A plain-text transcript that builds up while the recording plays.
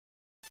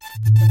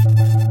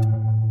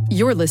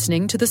You're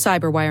listening to the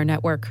Cyberwire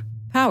Network,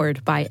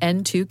 powered by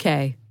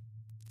N2K.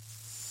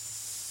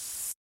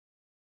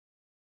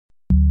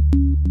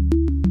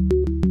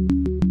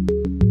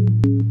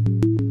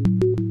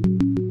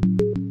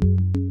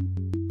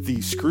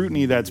 The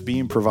scrutiny that's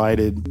being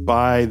provided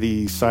by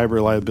the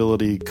cyber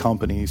liability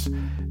companies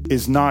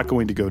is not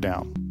going to go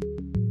down.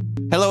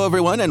 Hello,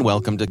 everyone, and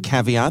welcome to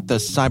Caveat, the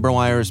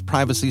CyberWire's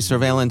privacy,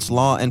 surveillance,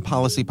 law, and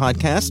policy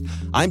podcast.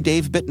 I'm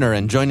Dave Bittner,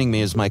 and joining me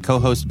is my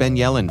co-host Ben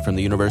Yellen from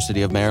the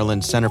University of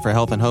Maryland Center for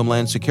Health and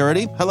Homeland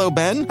Security. Hello,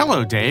 Ben.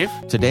 Hello, Dave.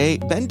 Today,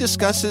 Ben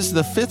discusses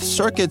the Fifth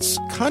Circuit's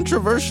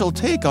controversial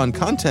take on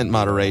content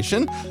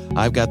moderation.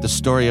 I've got the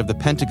story of the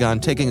Pentagon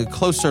taking a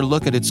closer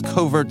look at its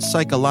covert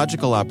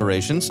psychological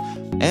operations.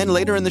 And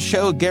later in the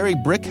show, Gary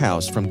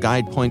Brickhouse from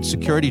GuidePoint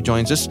Security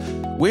joins us.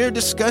 We're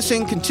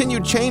discussing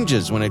continued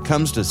changes when it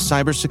comes to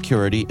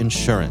cybersecurity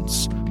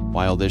insurance.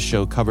 While this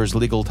show covers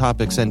legal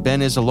topics and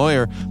Ben is a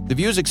lawyer, the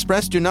views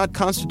expressed do not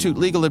constitute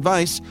legal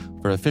advice.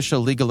 For official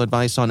legal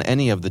advice on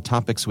any of the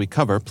topics we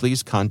cover,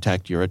 please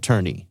contact your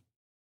attorney.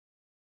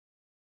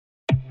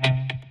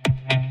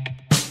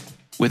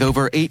 With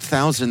over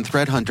 8,000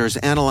 threat hunters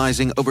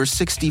analyzing over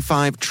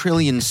 65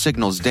 trillion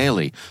signals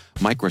daily,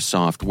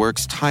 Microsoft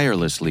works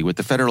tirelessly with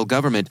the federal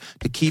government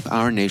to keep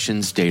our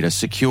nation's data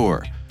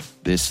secure.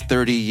 This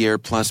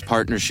 30-year-plus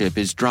partnership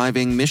is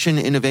driving mission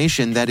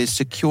innovation that is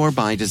secure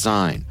by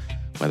design.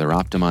 Whether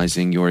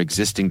optimizing your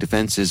existing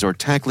defenses or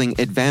tackling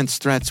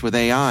advanced threats with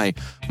AI,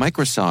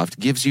 Microsoft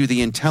gives you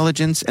the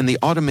intelligence and the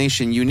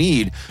automation you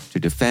need to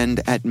defend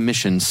at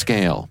mission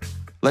scale.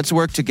 Let's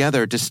work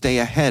together to stay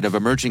ahead of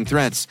emerging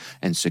threats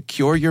and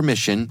secure your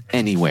mission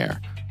anywhere.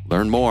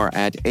 Learn more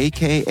at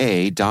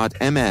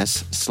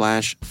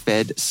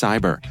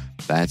aka.ms/fedcyber.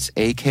 That's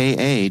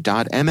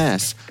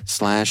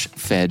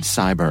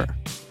aka.ms/fedcyber.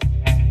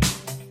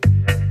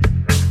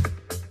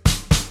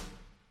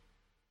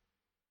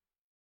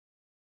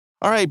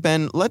 All right,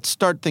 Ben, let's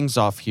start things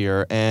off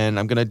here, and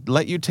I'm going to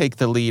let you take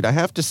the lead. I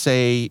have to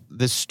say,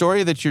 the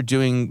story that you're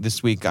doing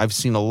this week, I've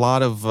seen a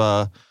lot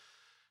of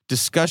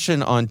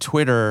discussion on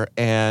Twitter,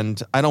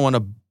 and I don't want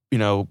to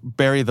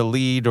bury the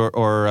lead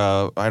or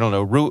I don't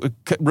know,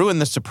 ruin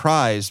the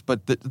surprise,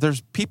 but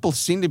there's people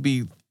seem to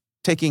be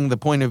taking the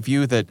point of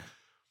view that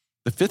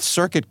the Fifth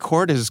Circuit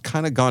Court has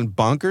kind of gone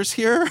bonkers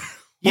here.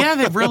 Yeah,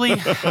 they've really,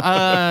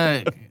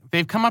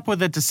 they've come up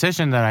with a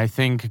decision that I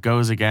think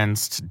goes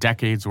against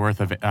decades worth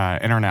of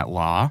internet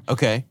law.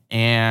 Okay.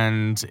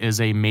 And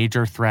is a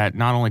major threat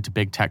not only to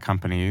big tech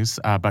companies,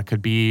 but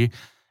could be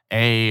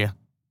an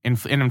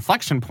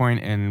inflection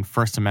point in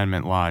First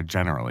Amendment law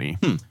generally.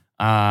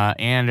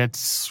 And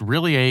it's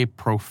really a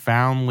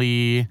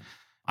profoundly,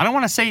 I don't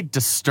want to say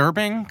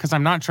disturbing, because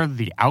I'm not sure that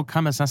the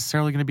outcome is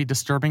necessarily going to be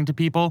disturbing to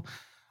people.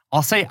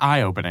 I'll say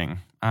eye-opening,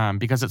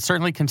 because it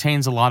certainly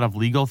contains a lot of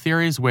legal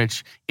theories,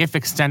 which, if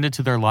extended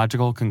to their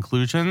logical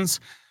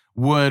conclusions,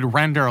 would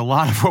render a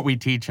lot of what we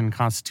teach in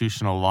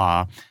constitutional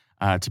law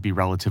to be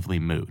relatively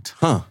moot.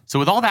 So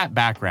with all that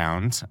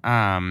background,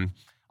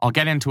 I'll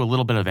get into a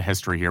little bit of the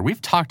history here.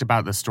 We've talked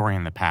about this story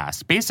in the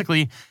past.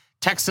 Basically,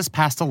 Texas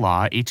passed a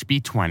law,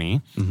 HB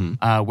 20,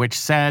 which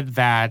said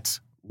that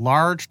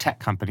large tech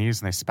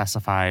companies, and they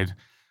specified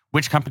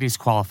which companies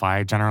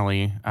qualify,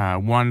 generally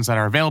ones that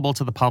are available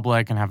to the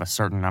public and have a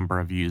certain number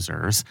of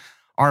users,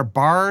 are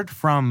barred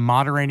from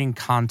moderating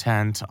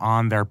content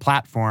on their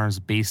platforms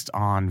based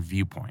on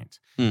viewpoint.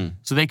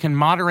 So they can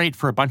moderate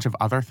for a bunch of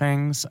other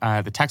things.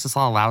 The Texas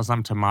law allows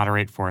them to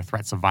moderate for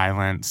threats of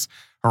violence,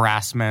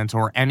 harassment,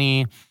 or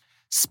any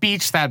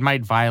speech that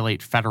might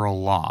violate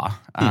federal law.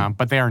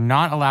 But they are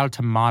not allowed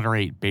to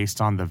moderate based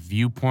on the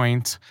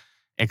viewpoint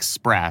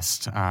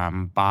expressed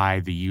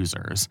by the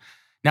users.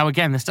 Now,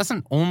 again, the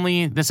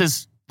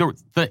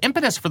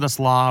impetus for this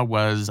law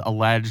was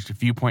alleged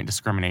viewpoint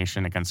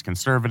discrimination against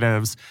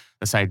conservatives,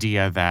 this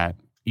idea that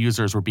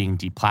users were being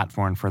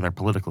deplatformed for their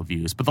political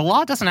views. But the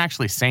law doesn't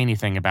actually say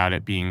anything about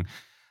it being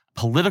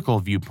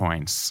political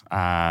viewpoints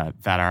that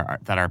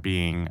are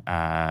being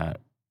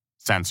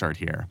censored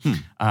here.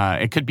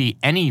 It could be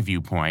any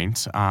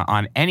viewpoint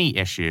on any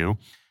issue,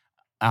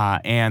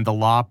 and the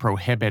law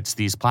prohibits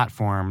these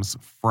platforms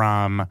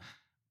from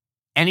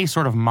any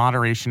sort of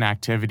moderation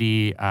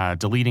activity,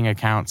 deleting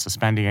accounts,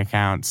 suspending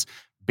accounts,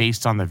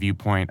 based on the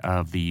viewpoint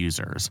of the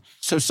users.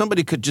 So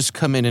somebody could just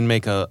come in and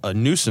make a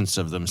nuisance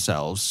of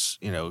themselves,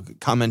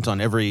 comment on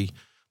every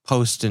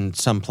post in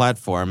some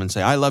platform and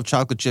say, I love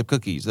chocolate chip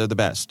cookies, they're the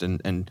best,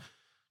 and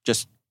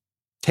just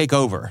take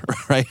over,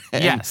 right?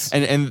 Yes.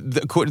 And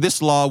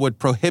this law would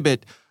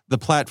prohibit the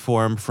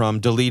platform from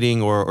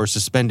deleting or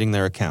suspending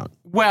their account.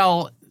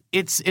 Well,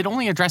 it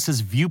only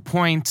addresses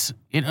viewpoint.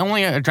 It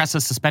only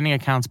addresses suspending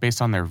accounts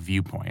based on their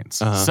viewpoints.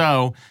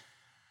 So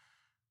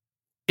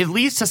it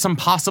leads to some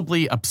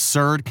possibly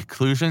absurd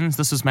conclusions.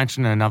 This was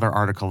mentioned in another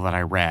article that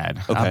I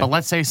read. Okay. But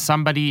let's say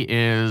somebody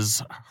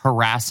is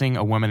harassing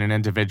a woman, an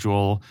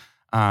individual,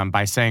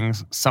 by saying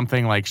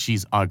something like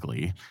she's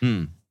ugly.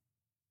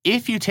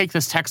 If you take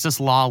this Texas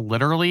law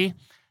literally,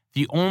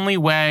 The only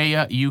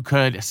way you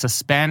could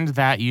suspend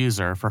that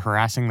user for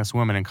harassing this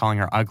woman and calling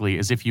her ugly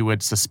is if you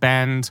would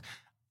suspend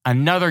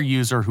another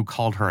user who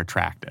called her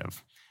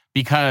attractive,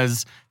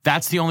 because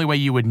that's the only way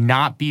you would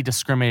not be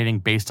discriminating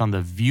based on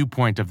the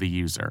viewpoint of the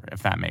user,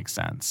 if that makes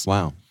sense.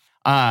 Wow.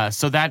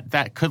 So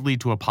that could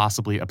lead to a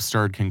possibly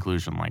absurd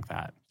conclusion like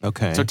that.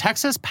 Okay. So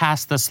Texas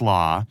passed this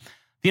law.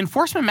 The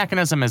enforcement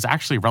mechanism is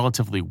actually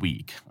relatively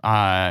weak.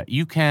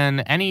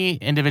 Any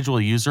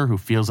individual user who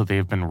feels that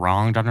they've been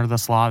wronged under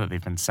this law, that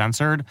they've been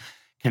censored,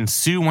 can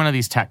sue one of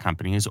these tech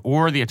companies,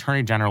 or the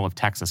Attorney General of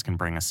Texas can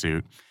bring a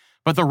suit.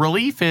 But the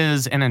relief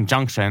is an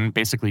injunction,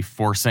 basically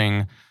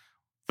forcing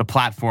the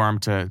platform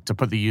to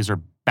put the user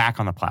back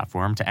on the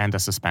platform, to end a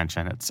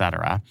suspension, et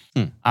cetera.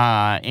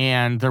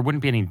 And there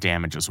wouldn't be any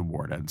damages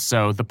awarded.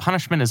 So the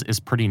punishment is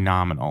pretty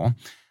nominal.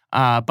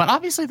 But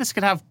obviously this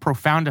could have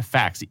profound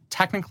effects.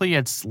 Technically,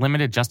 it's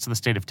limited just to the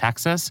state of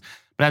Texas.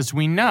 But as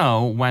we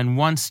know, when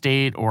one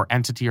state or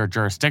entity or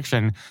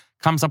jurisdiction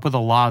comes up with a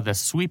law that's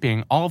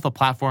sweeping, all of the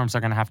platforms are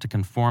going to have to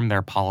conform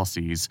their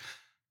policies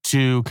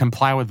to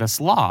comply with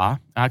this law,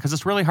 because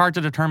it's really hard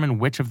to determine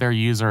which of their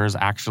users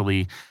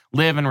actually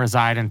live and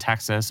reside in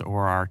Texas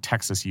or are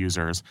Texas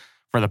users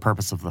for the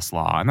purpose of this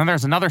law. And then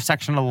there's another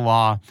section of the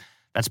law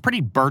that's pretty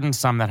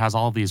burdensome that has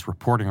all of these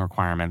reporting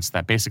requirements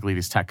that basically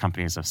these tech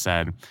companies have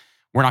said,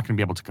 we're not going to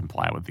be able to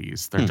comply with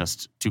these. They're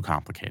just too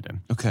complicated.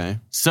 Okay.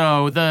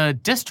 So the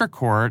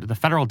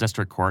federal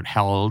district court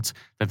held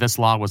that this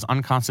law was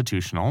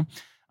unconstitutional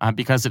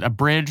because it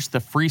abridged the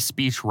free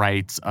speech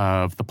rights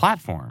of the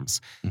platforms.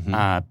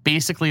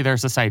 Basically,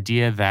 there's this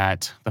idea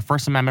that the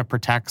First Amendment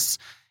protects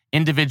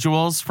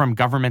individuals from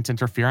government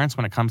interference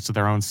when it comes to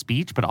their own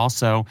speech, but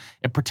also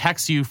it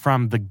protects you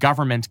from the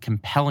government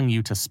compelling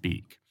you to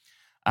speak.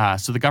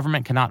 So the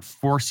government cannot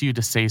force you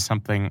to say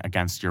something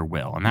against your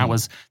will. And that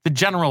was the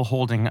general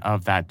holding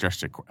of that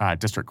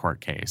district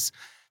court case.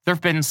 There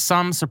have been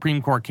some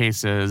Supreme Court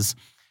cases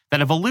that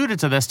have alluded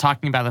to this,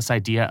 talking about this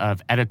idea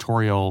of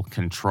editorial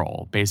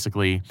control.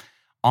 Basically,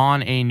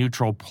 on a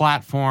neutral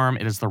platform,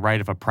 it is the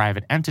right of a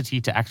private entity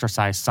to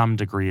exercise some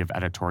degree of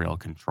editorial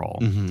control.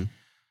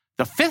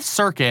 The Fifth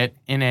Circuit,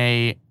 in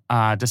a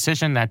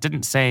decision that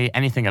didn't say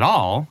anything at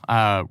all,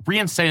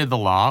 reinstated the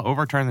law,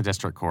 overturned the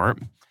district court.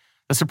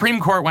 The Supreme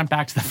Court went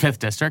back to the 5th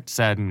District,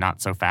 said,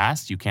 not so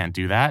fast, you can't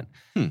do that.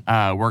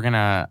 We're going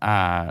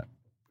to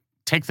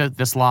take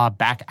this law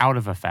back out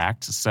of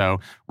effect, so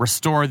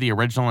restore the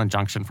original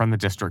injunction from the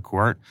district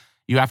court.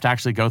 You have to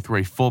actually go through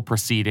a full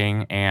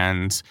proceeding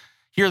and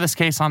hear this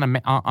case on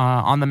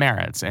the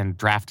merits and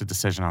draft a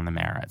decision on the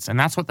merits. And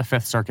that's what the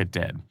 5th Circuit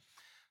did.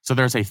 So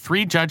there's a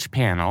 3-judge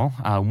panel,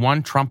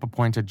 1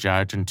 Trump-appointed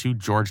judge and 2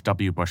 George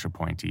W. Bush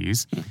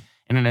appointees.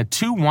 And in a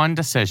 2-1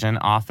 decision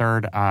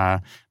authored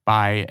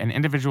by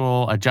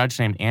a judge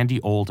named Andy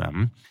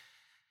Oldham,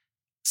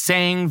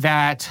 saying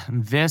that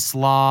this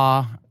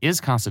law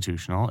is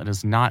constitutional. It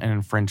is not an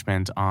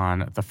infringement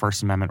on the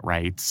First Amendment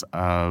rights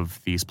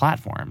of these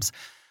platforms.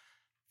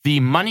 The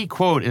money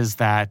quote is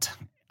that,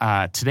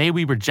 today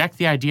we reject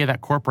the idea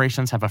that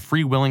corporations have a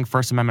free-willing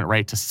First Amendment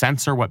right to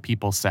censor what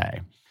people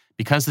say.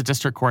 Because the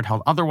district court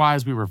held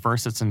otherwise, we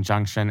reverse its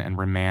injunction and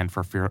remand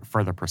for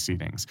further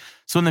proceedings.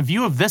 So in the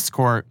view of this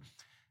court,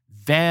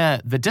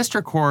 the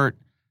district court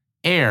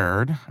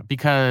erred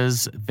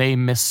because they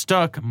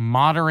mistook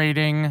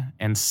moderating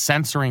and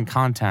censoring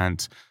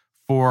content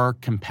for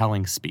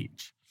compelling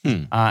speech.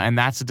 And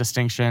that's a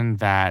distinction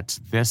that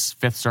this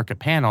Fifth Circuit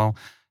panel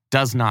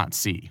does not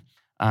see.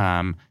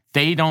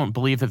 They don't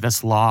believe that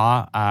this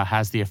law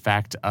has the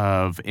effect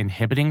of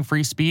inhibiting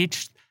free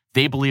speech.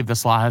 They believe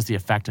this law has the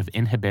effect of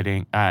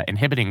inhibiting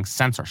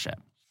censorship.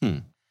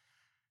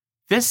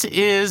 This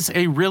is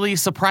a really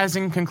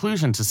surprising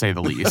conclusion, to say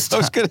the least. I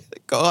was going to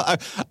go.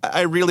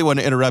 I really want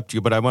to interrupt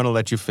you, but I want to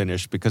let you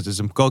finish because it's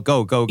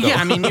go. Yeah,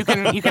 I mean, you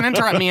can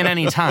interrupt me at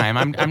any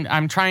time.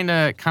 I'm trying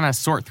to kind of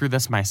sort through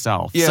this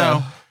myself. Yeah.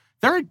 So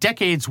there are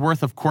decades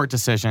worth of court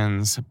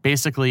decisions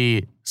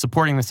basically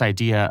supporting this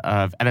idea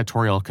of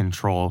editorial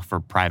control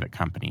for private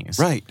companies.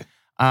 Right.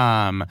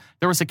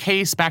 There was a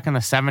case back in the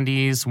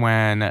 70s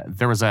when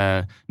there was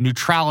a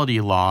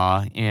neutrality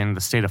law in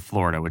the state of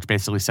Florida, which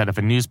basically said if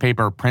a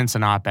newspaper prints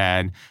an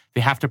op-ed, they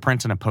have to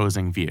print an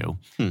opposing view.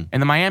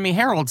 And the Miami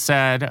Herald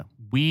said,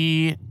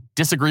 we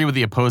disagree with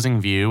the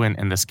opposing view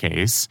in this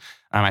case.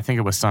 I think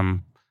it was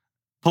some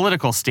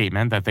political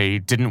statement that they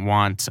didn't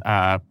want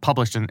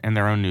published in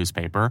their own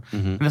newspaper.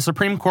 And the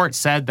Supreme Court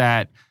said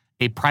that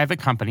a private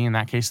company, in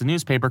that case the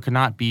newspaper, could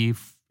not be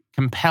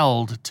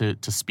compelled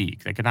to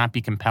speak. They could not be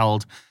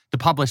compelled to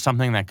publish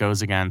something that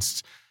goes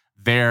against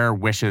their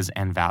wishes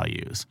and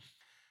values.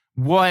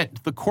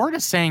 What the court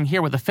is saying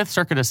here, what the Fifth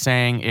Circuit is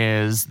saying,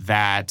 is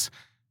that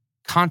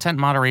content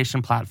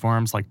moderation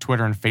platforms like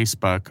Twitter and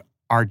Facebook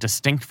are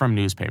distinct from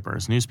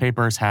newspapers.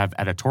 Newspapers have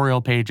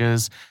editorial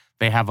pages.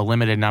 They have a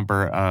limited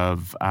number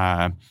of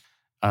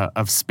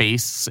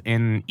space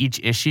in each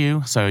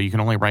issue, so you can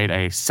only write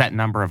a set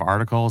number of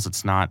articles.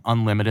 It's not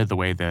unlimited the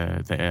way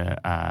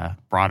the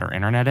broader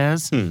internet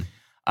is.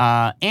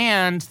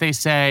 And they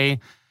say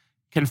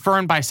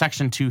confirmed by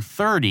Section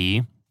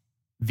 230,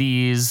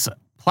 these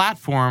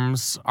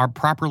platforms are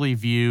properly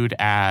viewed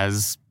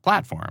as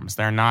platforms.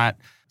 They're not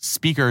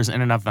speakers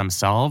in and of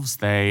themselves.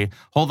 They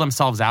hold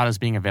themselves out as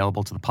being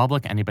available to the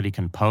public. Anybody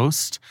can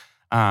post.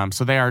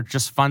 So they are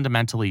just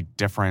fundamentally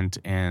different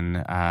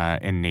in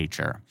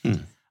nature.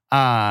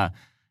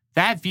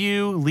 That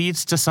view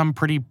leads to some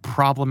pretty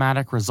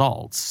problematic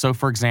results. So,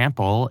 for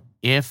example,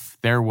 if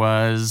there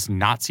was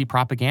Nazi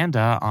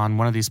propaganda on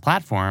one of these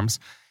platforms,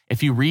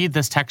 if you read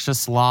this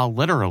Texas law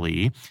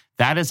literally,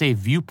 that is a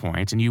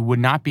viewpoint, and you would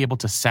not be able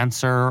to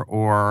censor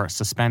or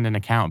suspend an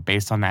account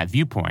based on that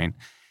viewpoint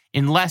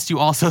unless you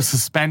also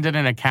suspended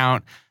an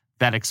account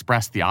that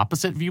expressed the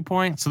opposite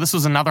viewpoint. So this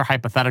was another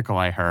hypothetical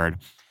I heard.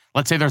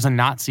 Let's say there's a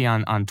Nazi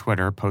on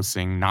Twitter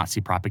posting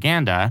Nazi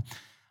propaganda.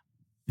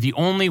 The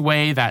only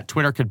way that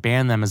Twitter could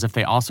ban them is if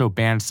they also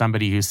banned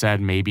somebody who said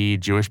maybe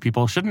Jewish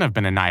people shouldn't have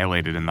been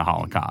annihilated in the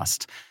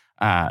Holocaust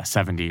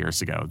 70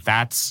 years ago.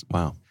 That's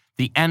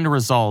the end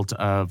result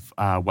of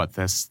what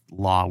this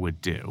law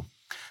would do.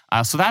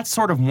 So that's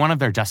sort of one of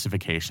their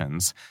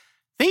justifications.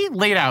 They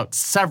laid out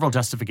several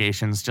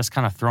justifications, just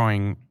kind of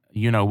throwing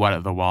you-know-what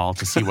at the wall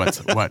to see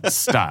what's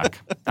stuck.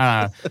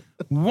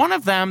 One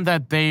of them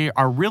that they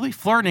are really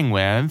flirting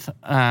with,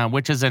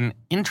 which is an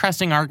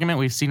interesting argument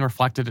we've seen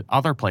reflected at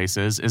other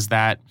places, is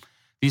that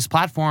these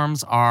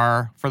platforms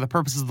are, for the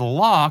purposes of the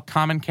law,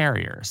 common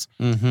carriers.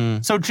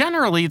 Mm-hmm. So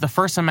generally, the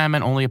First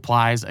Amendment only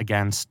applies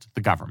against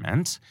the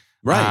government.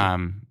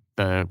 Right.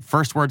 The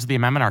first words of the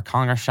amendment are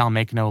Congress shall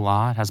make no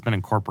law. It has been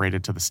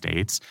incorporated to the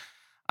states.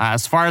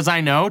 As far as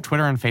I know,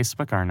 Twitter and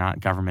Facebook are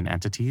not government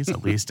entities,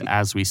 at least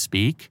as we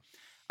speak.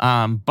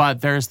 But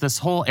there's this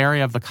whole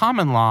area of the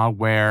common law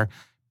where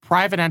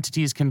private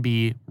entities can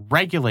be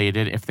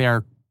regulated if they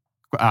are,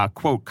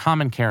 quote,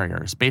 common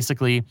carriers.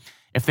 Basically,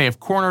 if they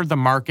have cornered the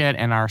market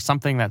and are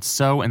something that's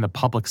so in the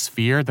public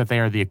sphere that they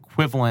are the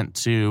equivalent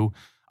to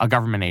a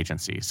government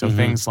agency. So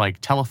things like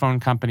telephone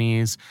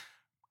companies,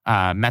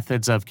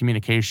 methods of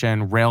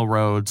communication,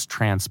 railroads,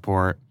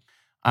 transport.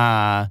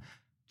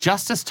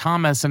 Justice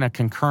Thomas, in a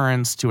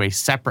concurrence to a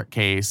separate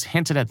case,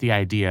 hinted at the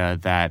idea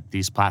that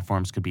these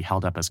platforms could be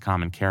held up as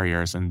common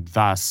carriers, and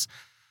thus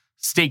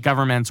state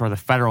governments or the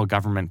federal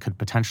government could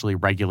potentially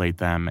regulate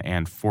them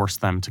and force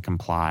them to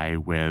comply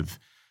with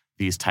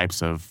these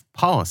types of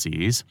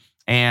policies.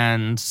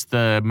 And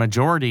the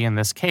majority in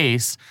this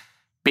case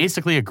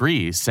basically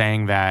agrees,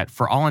 saying that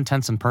for all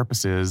intents and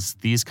purposes,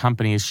 these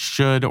companies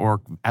should or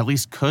at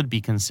least could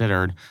be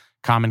considered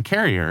common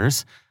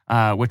carriers,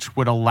 which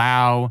would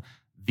allow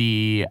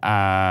the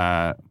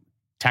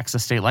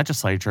Texas state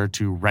legislature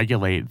to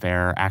regulate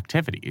their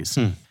activities.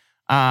 In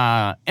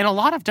a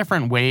lot of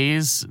different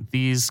ways,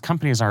 these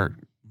companies are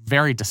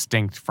very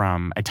distinct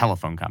from a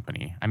telephone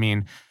company. I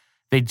mean,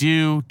 they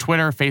do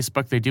Twitter,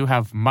 Facebook, they do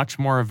have much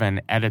more of an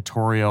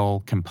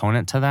editorial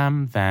component to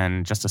them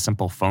than just a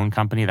simple phone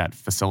company that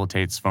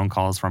facilitates phone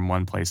calls from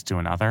one place to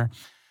another.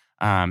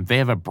 They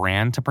have a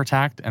brand to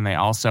protect, and they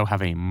also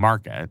have a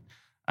market.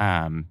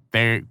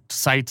 Their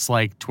sites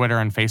like Twitter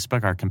and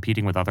Facebook are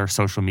competing with other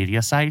social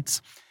media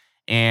sites,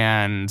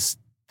 and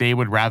they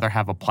would rather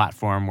have a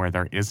platform where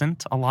there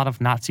isn't a lot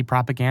of Nazi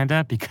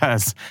propaganda,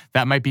 because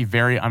that might be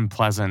very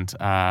unpleasant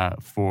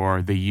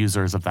for the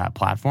users of that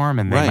platform,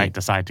 and they might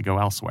decide to go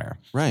elsewhere.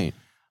 Right.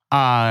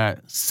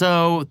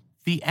 So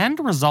the end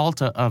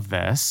result of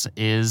this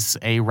is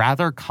a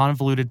rather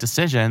convoluted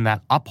decision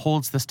that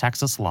upholds this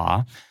Texas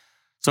law.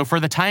 So for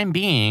the time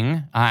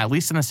being, at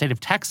least in the state of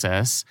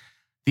Texas,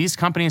 these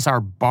companies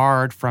are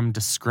barred from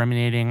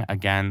discriminating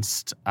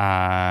against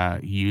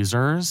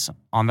users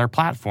on their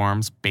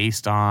platforms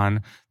based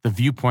on the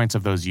viewpoints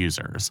of those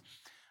users.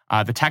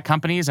 The tech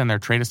companies and their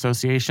trade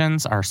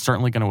associations are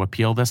certainly going to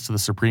appeal this to the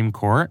Supreme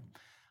Court.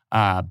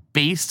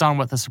 Based on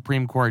what the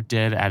Supreme Court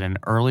did at an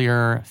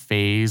earlier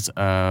phase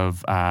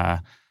of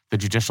the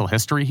judicial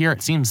history here,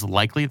 it seems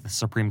likely the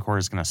Supreme Court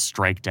is going to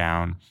strike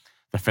down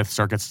the Fifth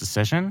Circuit's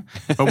decision,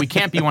 but we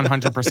can't be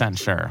 100%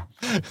 sure.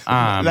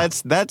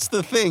 That's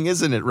the thing,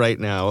 isn't it, right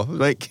now?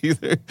 Like, you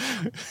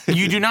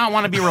do not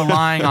want to be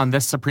relying on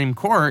this Supreme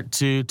Court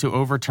to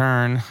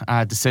overturn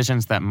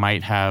decisions that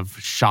might have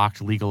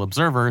shocked legal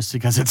observers,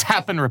 because it's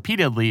happened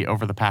repeatedly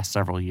over the past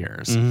several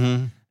years.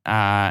 Mm-hmm.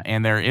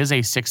 And there is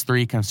a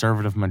 6-3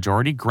 conservative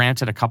majority.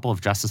 Granted, a couple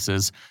of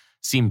justices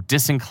seem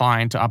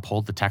disinclined to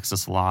uphold the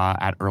Texas law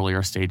at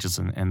earlier stages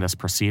in this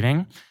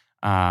proceeding.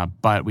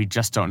 But we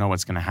just don't know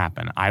what's going to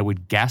happen. I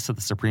would guess that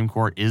the Supreme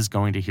Court is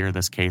going to hear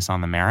this case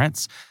on the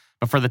merits.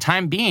 But for the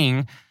time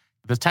being,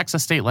 the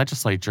Texas state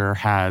legislature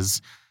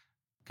has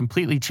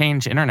completely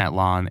changed internet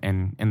law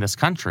in this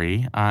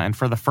country. And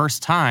for the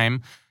first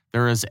time,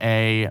 there is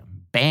a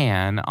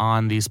ban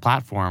on these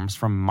platforms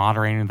from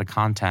moderating the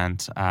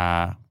content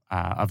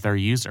of their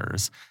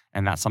users.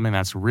 And that's something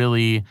that's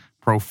really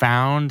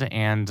profound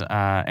and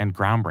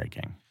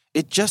groundbreaking.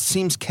 It just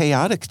seems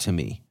chaotic to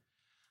me.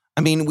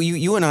 I mean,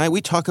 you and I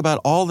talk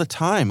about all the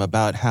time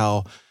about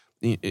how,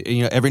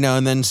 every now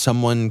and then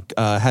someone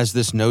has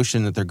this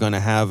notion that they're going to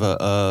have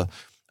a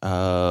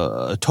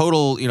a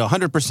total,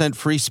 100%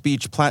 free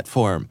speech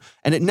platform,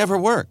 and it never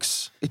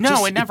works. It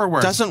never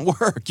works. It doesn't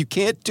work. You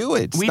can't do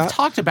it. We've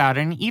talked about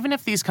it, and even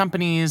if these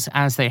companies,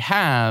 as they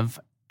have,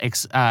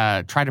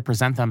 try to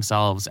present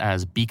themselves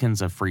as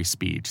beacons of free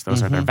speech,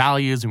 those are their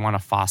values, we want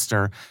to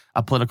foster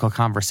a political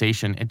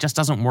conversation, it just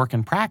doesn't work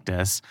in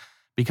practice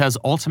because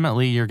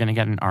ultimately you're going to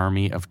get an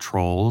army of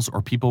trolls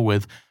or people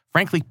with,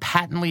 frankly,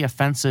 patently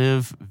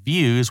offensive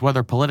views,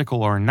 whether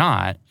political or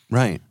not,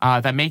 right?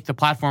 That make the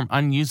platform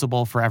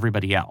unusable for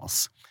everybody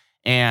else.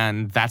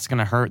 And that's going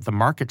to hurt the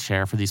market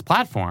share for these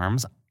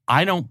platforms.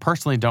 I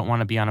personally don't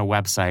want to be on a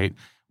website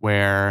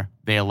where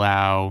they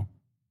allow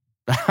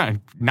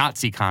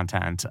Nazi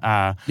content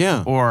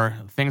or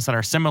things that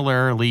are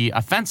similarly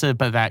offensive,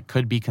 but that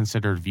could be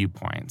considered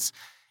viewpoints.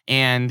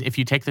 And if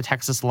you take the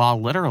Texas law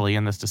literally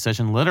and this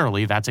decision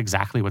literally, that's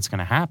exactly what's going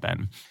to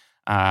happen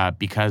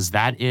because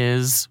that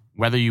is,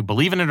 whether you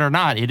believe in it or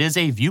not, it is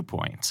a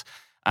viewpoint.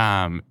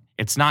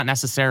 It's not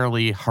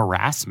necessarily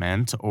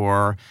harassment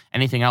or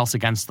anything else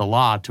against the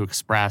law to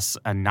express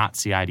a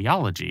Nazi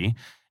ideology.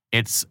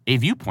 It's a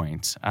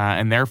viewpoint,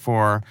 and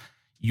therefore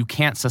you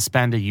can't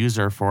suspend a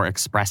user for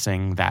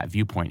expressing that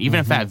viewpoint, even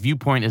if that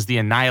viewpoint is the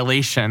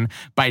annihilation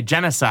by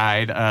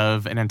genocide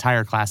of an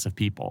entire class of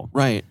people.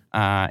 Right.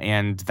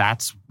 And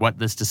that's what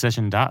this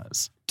decision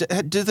does.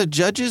 Do the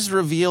judges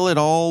reveal at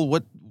all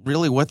what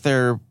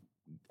they're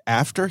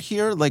after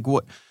here? Like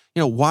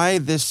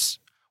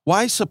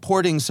why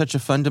supporting such a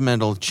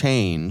fundamental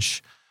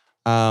change?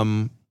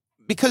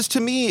 Because to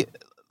me,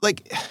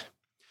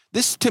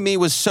 this to me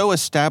was so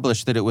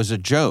established that it was a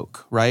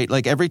joke, right?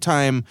 Like every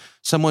time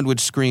someone would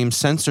scream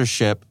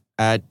censorship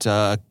at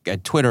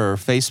Twitter or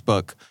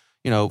Facebook,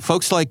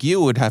 folks like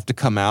you would have to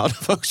come out.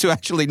 Folks who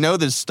actually know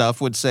this stuff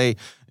would say,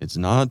 it's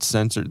not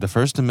censored. The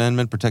First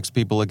Amendment protects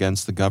people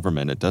against the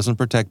government. It doesn't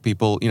protect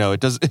people, it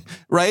doesn't,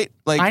 right?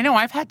 Like I know,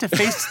 I've had to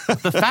face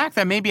the fact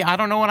that maybe I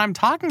don't know what I'm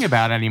talking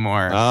about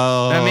anymore.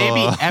 Oh. That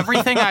maybe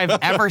everything I've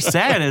ever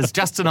said is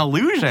just an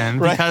illusion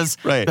because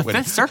the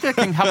Fifth Circuit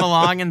can come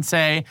along and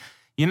say,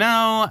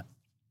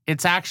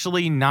 it's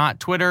actually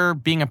not, Twitter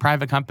being a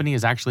private company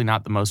is actually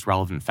not the most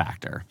relevant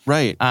factor.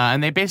 Right.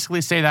 And they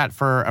basically say that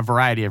for a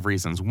variety of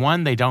reasons.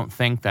 One, they don't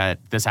think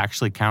that this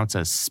actually counts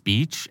as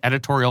speech.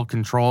 Editorial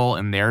control,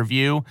 in their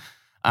view,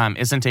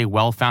 isn't a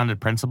well-founded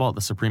principle at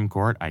the Supreme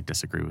Court. I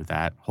disagree with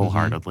that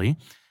wholeheartedly.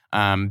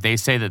 They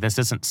say that this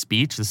isn't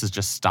speech. This is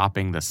just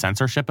stopping the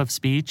censorship of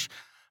speech.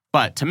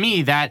 But to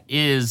me, that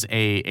is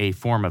a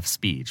form of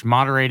speech.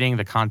 Moderating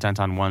the content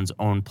on one's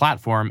own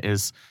platform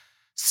is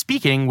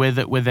speaking with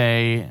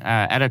a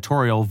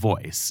editorial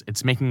voice.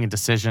 It's making a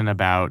decision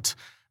about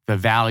the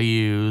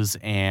values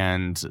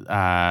and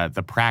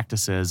the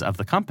practices of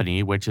the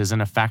company, which is in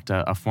effect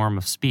a form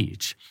of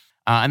speech.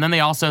 And then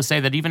they also say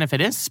that even if it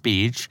is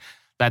speech,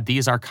 that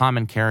these are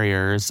common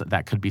carriers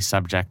that could be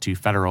subject to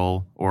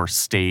federal or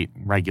state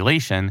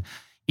regulation,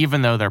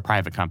 even though they're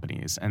private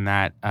companies. And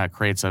that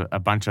creates a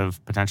bunch of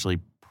potentially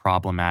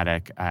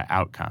problematic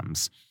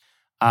outcomes.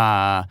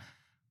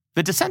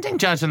 The dissenting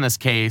judge in this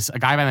case, a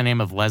guy by the name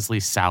of Leslie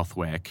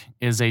Southwick,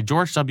 is a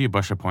George W.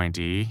 Bush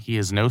appointee. He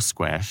is no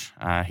squish.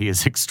 He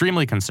is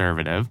extremely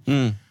conservative.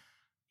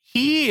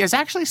 He is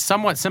actually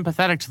somewhat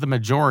sympathetic to the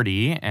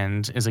majority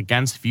and is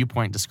against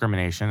viewpoint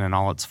discrimination in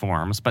all its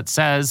forms, but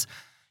says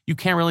you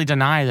can't really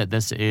deny that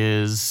this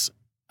is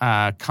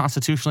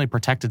constitutionally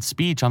protected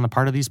speech on the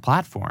part of these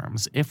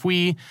platforms. If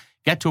we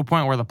get to a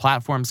point where the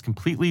platforms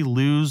completely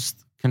lose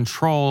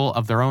control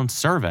of their own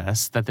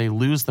service, that they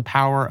lose the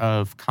power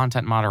of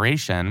content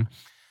moderation,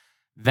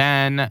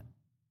 then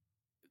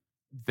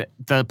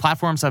the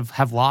platforms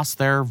have lost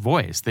their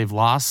voice. They've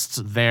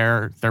lost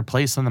their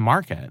place in the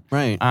market.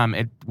 Right.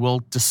 It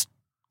will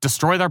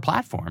destroy their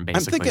platform,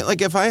 basically. I'm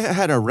thinking, if I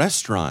had a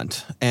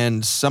restaurant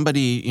and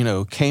somebody,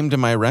 came to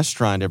my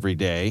restaurant every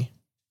day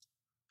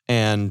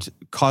and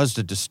caused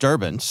a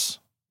disturbance,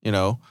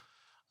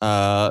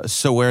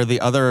 so where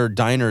the other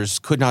diners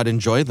could not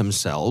enjoy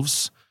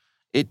themselves,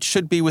 it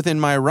should be within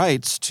my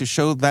rights to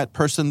show that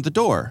person the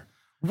door.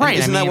 Right.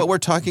 Isn't that what we're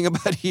talking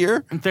about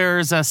here?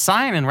 There's a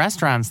sign in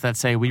restaurants that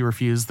say we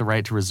refuse the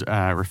right to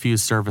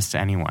refuse service to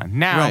anyone.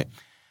 Now,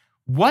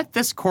 what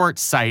this court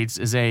cites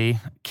is a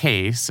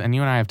case, and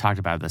you and I have talked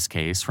about this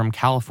case, from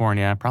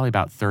California, probably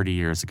about 30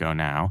 years ago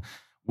now,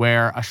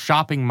 where a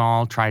shopping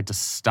mall tried to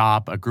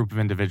stop a group of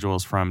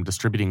individuals from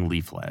distributing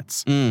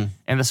leaflets. And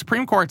the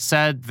Supreme Court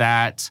said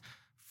that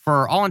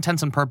for all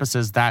intents and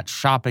purposes, that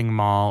shopping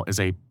mall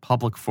is a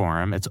public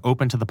forum. It's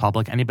open to the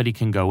public. Anybody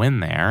can go in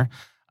there.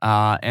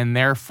 And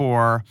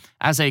therefore,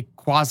 as a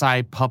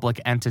quasi-public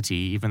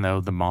entity, even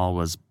though the mall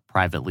was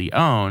privately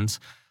owned,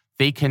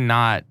 they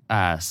cannot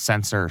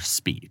censor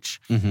speech.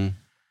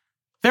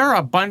 There are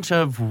a bunch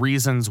of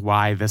reasons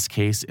why this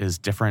case is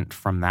different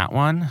from that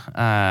one.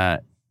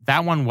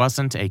 That one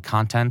wasn't a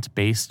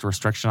content-based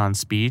restriction on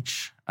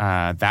speech.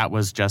 That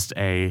was just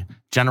a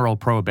general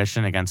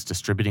prohibition against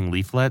distributing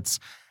leaflets.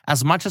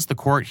 As much as the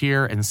court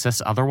here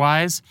insists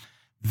otherwise,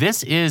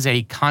 this is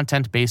a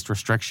content-based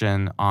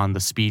restriction on the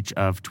speech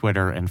of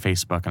Twitter and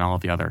Facebook and all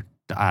of the other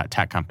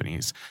tech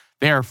companies.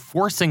 They are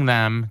forcing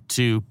them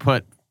to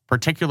put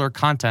particular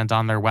content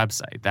on their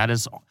website. That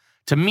is,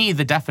 to me,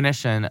 the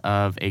definition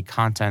of a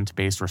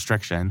content-based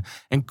restriction.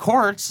 And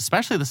courts,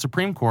 especially the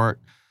Supreme Court,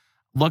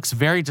 looks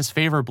very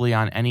disfavorably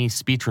on any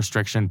speech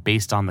restriction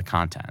based on the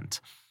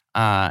content.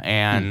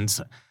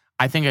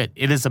 I think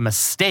it is a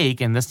mistake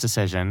in this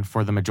decision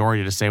for the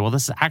majority to say, well,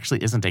 this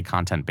actually isn't a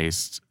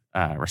content-based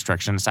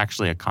restriction. It's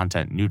actually a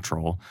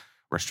content-neutral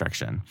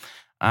restriction.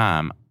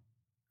 I'm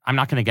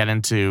not going to get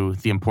into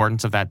the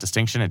importance of that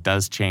distinction. It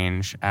does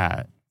change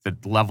the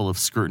level of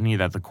scrutiny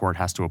that the court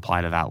has to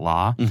apply to that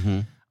law.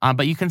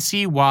 But you can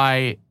see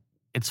why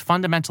it's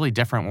fundamentally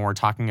different when we're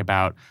talking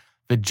about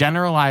the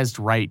generalized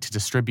right to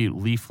distribute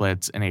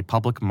leaflets in a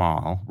public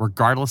mall,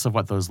 regardless of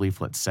what those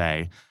leaflets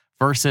say,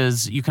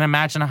 versus you can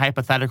imagine a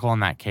hypothetical in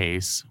that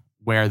case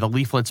where the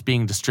leaflets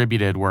being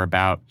distributed were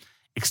about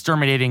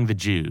exterminating the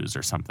Jews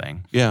or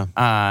something. Yeah.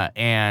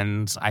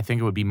 And I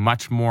think it would be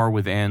much more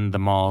within the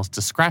mall's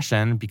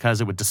discretion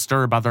because it would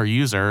disturb other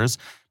users,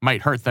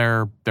 might hurt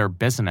their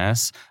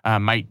business,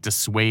 might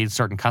dissuade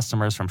certain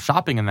customers from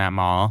shopping in that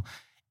mall.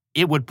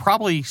 It would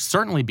probably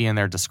certainly be in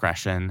their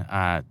discretion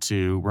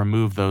to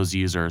remove those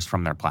users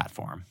from their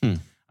platform,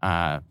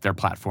 their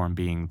platform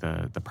being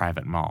the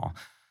private mall.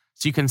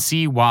 So you can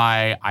see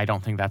why I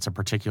don't think that's a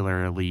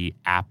particularly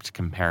apt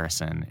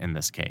comparison in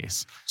this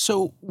case.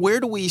 So where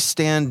do we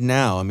stand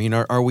now? I mean,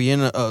 are we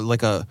in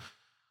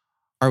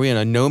are we in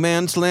a no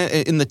man's land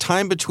in the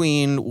time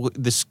between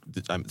this?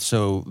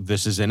 So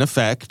this is in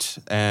effect,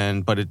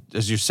 but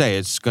as you say,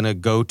 it's going to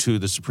go to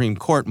the Supreme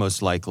Court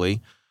most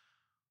likely.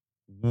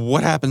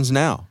 What happens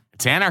now?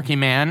 It's anarchy,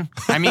 man.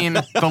 I mean,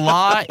 the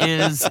law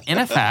is in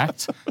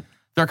effect.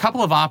 There are a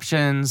couple of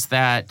options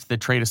that the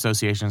trade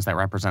associations that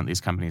represent these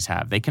companies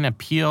have. They can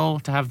appeal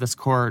to have this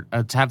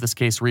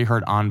case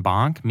reheard en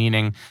banc,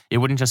 meaning it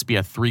wouldn't just be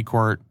a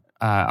three-judge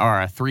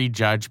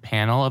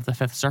panel of the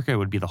Fifth Circuit. It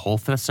would be the whole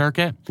Fifth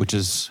Circuit. Which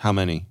is how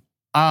many?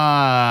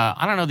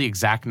 I don't know the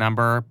exact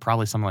number.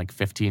 Probably something like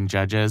 15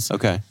 judges.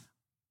 Okay.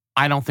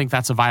 I don't think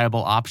that's a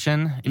viable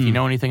option. If you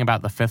know anything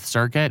about the Fifth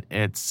Circuit,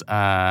 it's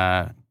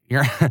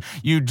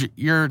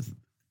your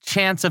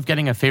chance of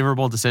getting a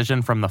favorable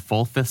decision from the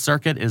full Fifth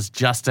Circuit is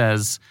just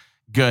as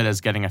good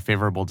as getting a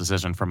favorable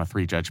decision from a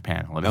three-judge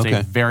panel. It is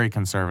a very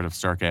conservative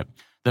circuit.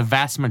 The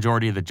vast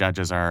majority of the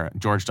judges are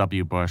George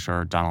W. Bush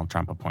or Donald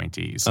Trump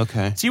appointees.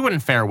 Okay. So you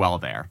wouldn't fare well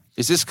there.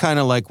 Is this kind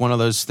of like one of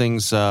those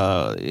things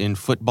in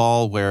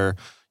football where,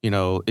 you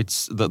know,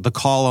 it's the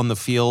call on the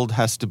field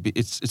has to be,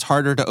 it's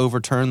harder to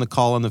overturn the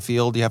call on the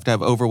field. You have to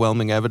have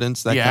overwhelming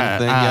evidence, that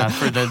kind of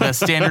thing. For the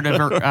standard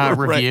of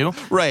review.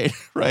 Right.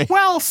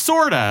 Well,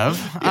 sort of.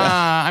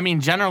 Yeah. I mean,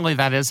 generally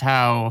that is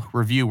how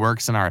review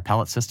works in our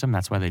appellate system.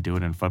 That's why they do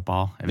it in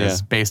football. It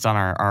is based on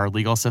our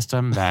legal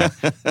system that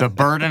the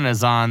burden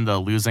is on the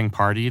losing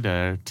party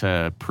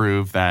to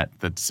prove that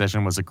the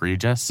decision was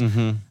egregious.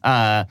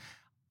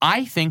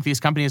 I think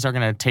these companies are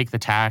going to take the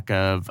tack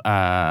of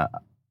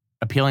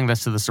appealing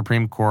this to the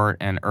Supreme Court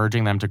and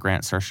urging them to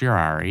grant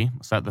certiorari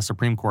so that the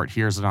Supreme Court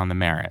hears it on the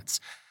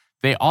merits.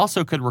 They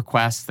also could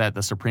request that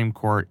the Supreme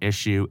Court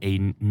issue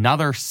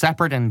another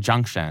separate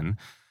injunction,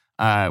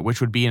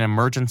 which would be an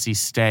emergency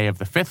stay of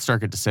the Fifth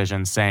Circuit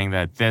decision, saying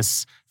that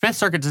this Fifth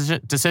Circuit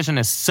decision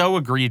is so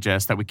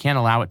egregious that we can't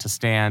allow it to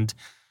stand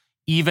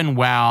even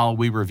while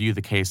we review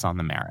the case on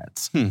the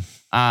merits.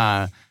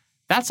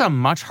 That's a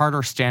much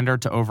harder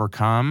standard to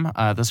overcome.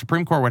 The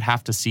Supreme Court would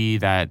have to see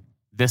that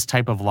this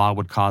type of law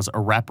would cause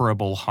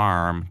irreparable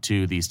harm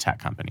to these tech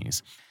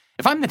companies.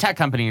 If I'm the tech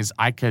companies,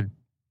 I could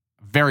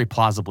very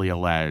plausibly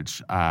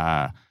allege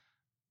that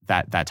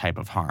type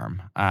of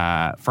harm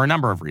for a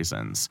number of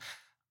reasons.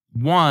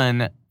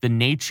 One, the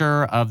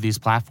nature of these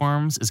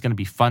platforms is going to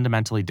be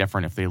fundamentally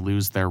different if they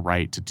lose their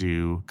right to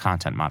do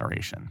content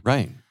moderation.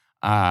 Right.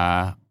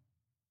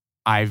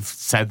 I've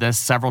said this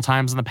several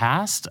times in the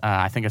past.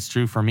 I think it's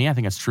true for me. I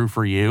think it's true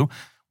for you.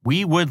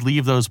 We would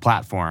leave those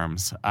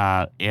platforms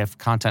if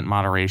content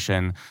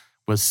moderation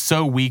was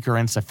so weak or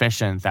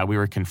insufficient that we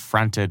were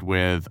confronted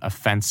with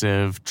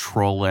offensive,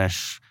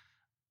 trollish,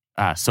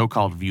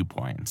 so-called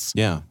viewpoints.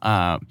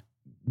 Yeah.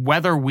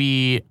 Whether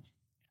we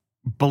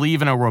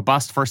believe in a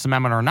robust First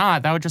Amendment or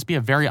not, that would just be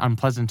a very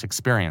unpleasant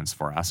experience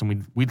for us,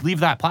 and we'd leave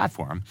that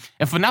platform.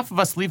 If enough of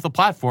us leave the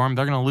platform,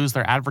 they're going to lose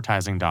their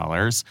advertising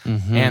dollars,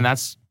 and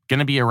that's going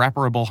to be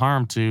irreparable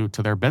harm to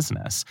their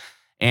business.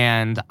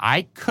 And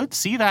I could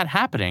see that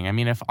happening. I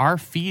mean, if our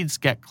feeds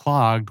get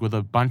clogged with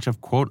a bunch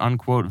of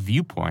quote-unquote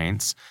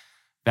viewpoints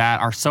that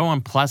are so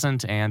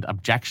unpleasant and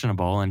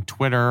objectionable, and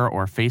Twitter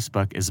or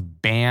Facebook is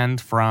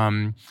banned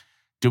from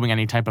doing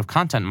any type of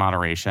content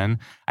moderation,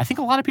 I think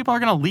a lot of people are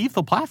going to leave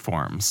the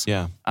platforms.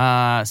 Yeah.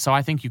 So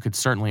I think you could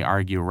certainly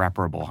argue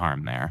irreparable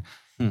harm there.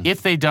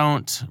 If they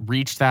don't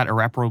reach that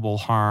irreparable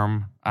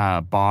harm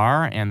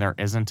bar and there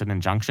isn't an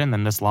injunction,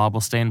 then this law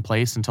will stay in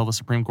place until the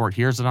Supreme Court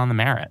hears it on the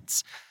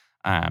merits.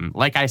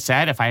 Like I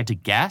said, if I had to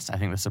guess, I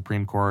think the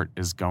Supreme Court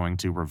is going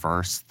to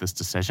reverse this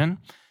decision.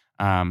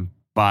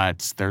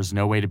 But there's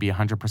no way to be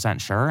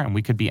 100% sure, and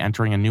we could be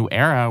entering a new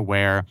era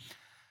where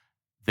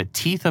the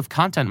teeth of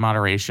content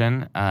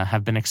moderation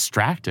have been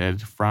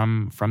extracted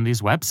from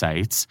these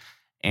websites.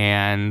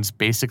 And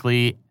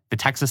basically, the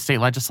Texas state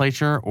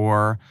legislature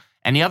or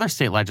any other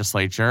state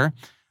legislature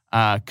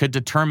could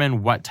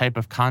determine what type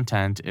of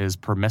content is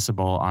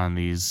permissible on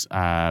these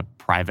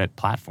private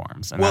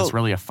platforms. And that's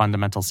really a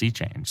fundamental sea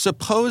change.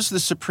 Suppose the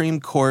Supreme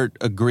Court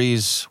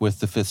agrees with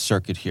the Fifth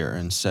Circuit here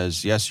and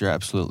says, yes, you're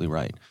absolutely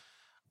right.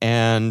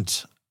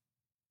 And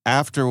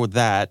after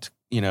that,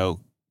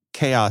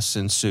 chaos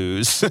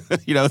ensues.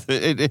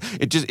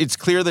 It's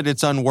clear that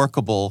it's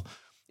unworkable.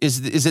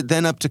 Is it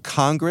then up to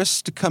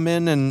Congress to come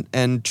in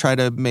and try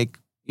to make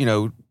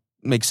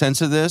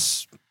sense of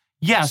this?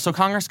 Yeah, so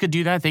Congress could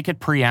do that. They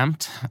could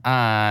preempt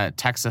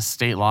Texas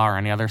state law or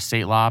any other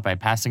state law by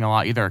passing a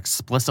law, either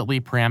explicitly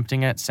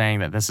preempting it, saying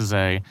that this is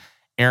a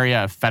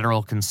area of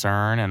federal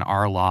concern and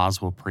our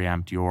laws will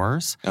preempt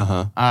yours.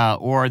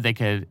 Or they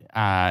could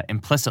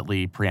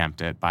implicitly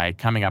preempt it by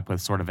coming up with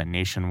sort of a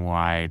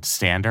nationwide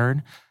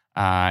standard.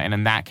 And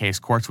in that case,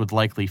 courts would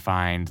likely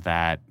find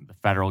that the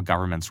federal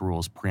government's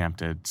rules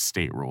preempted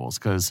state rules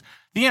because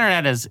the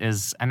internet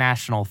is a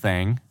national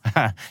thing.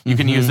 You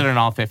can use it in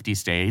all 50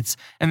 states,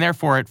 and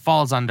therefore it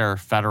falls under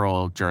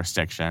federal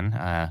jurisdiction.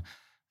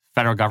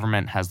 Federal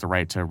government has the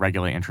right to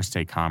regulate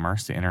interstate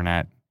commerce. The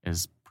internet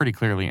is pretty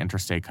clearly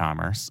interstate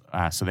commerce,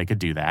 so they could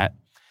do that.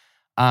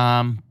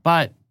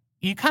 But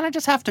you kind of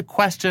just have to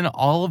question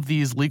all of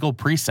these legal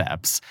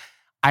precepts.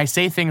 I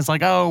say things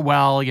like,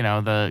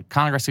 the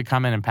Congress could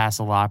come in and pass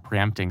a law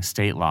preempting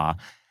state law.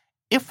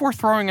 If we're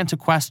throwing into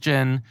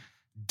question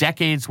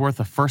decades worth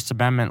of First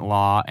Amendment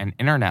law and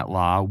internet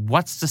law,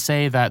 what's to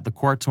say that the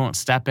courts won't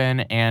step in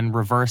and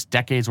reverse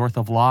decades worth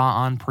of law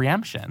on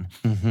preemption?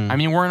 I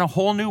mean, we're in a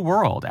whole new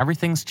world.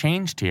 Everything's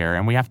changed here,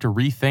 and we have to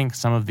rethink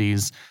some of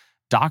these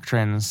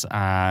doctrines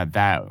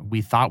that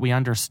we thought we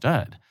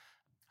understood.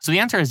 So the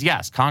answer is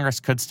yes, Congress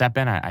could step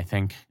in. I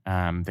think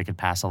they could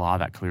pass a law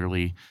that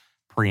clearly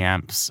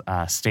preempts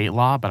state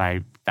law,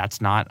 but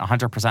that's not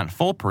 100%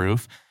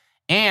 foolproof.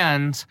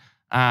 And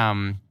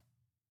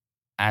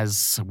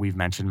as we've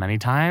mentioned many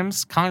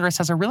times, Congress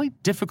has a really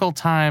difficult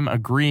time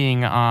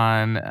agreeing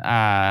on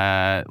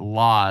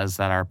laws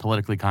that are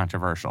politically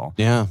controversial.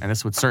 Yeah. And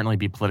this would certainly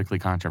be politically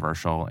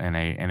controversial in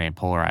a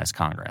polarized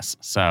Congress.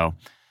 So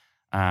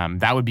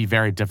that would be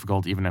very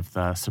difficult even if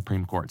the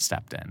Supreme Court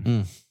stepped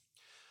in.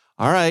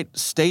 All right,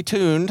 stay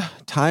tuned.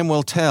 Time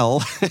will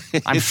tell.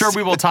 I'm sure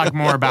we will talk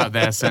more about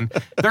this. And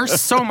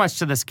there's so much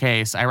to this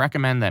case. I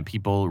recommend that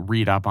people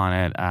read up on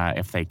it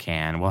if they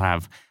can. We'll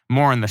have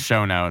more in the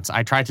show notes.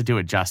 I tried to do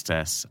it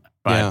justice,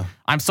 but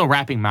I'm still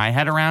wrapping my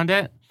head around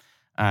it.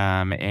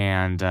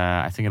 And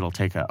I think it'll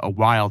take a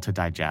while to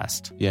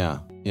digest. Yeah.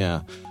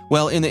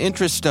 Well, in the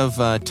interest of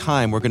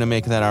time, we're going to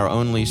make that our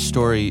only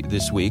story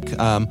this week.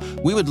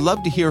 We would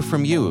love to hear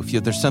from you. If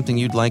there's something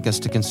you'd like us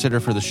to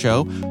consider for the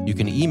show, you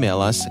can email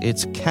us.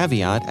 It's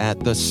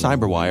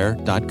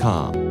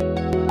caveat@thecyberwire.com.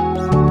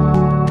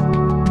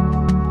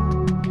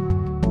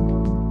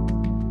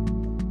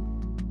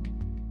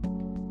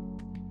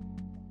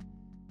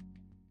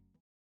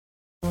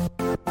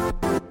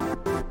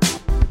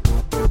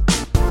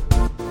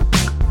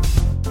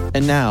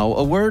 And now,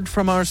 a word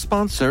from our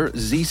sponsor,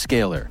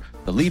 Zscaler,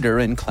 the leader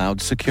in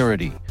cloud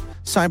security.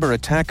 Cyber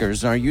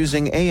attackers are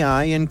using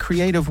AI in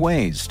creative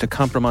ways to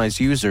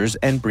compromise users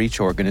and breach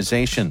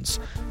organizations.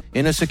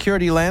 In a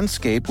security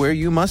landscape where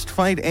you must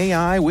fight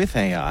AI with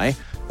AI,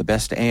 the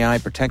best AI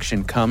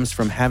protection comes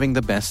from having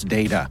the best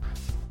data.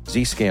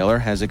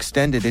 Zscaler has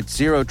extended its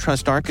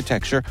zero-trust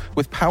architecture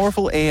with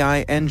powerful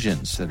AI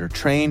engines that are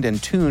trained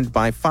and tuned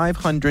by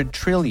 500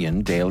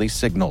 trillion daily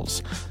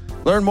signals.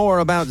 Learn more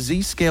about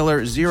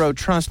Zscaler Zero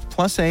Trust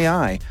Plus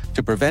AI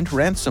to prevent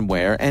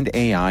ransomware and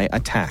AI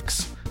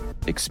attacks.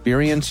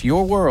 Experience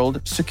your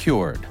world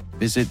secured.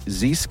 Visit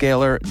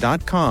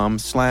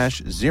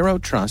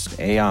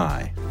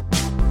zscaler.com/zerotrustai.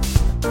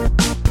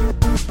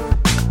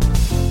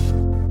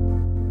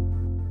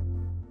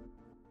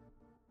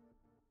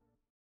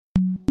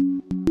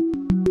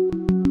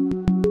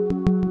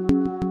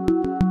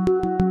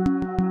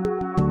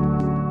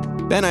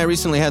 Ben, I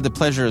recently had the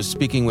pleasure of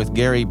speaking with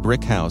Gary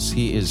Brickhouse.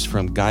 He is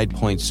from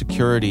GuidePoint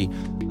Security,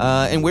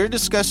 and we're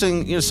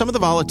discussing some of the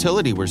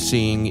volatility we're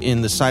seeing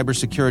in the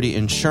cybersecurity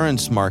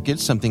insurance market,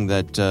 something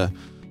that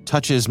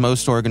touches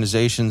most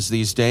organizations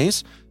these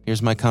days.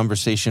 Here's my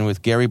conversation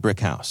with Gary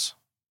Brickhouse.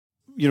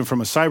 From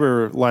a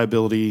cyber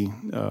liability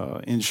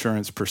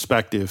insurance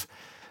perspective,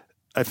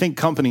 I think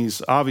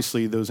companies,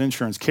 obviously those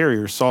insurance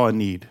carriers saw a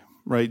need,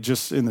 right?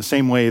 Just in the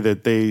same way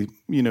that they,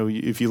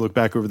 if you look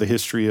back over the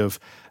history of,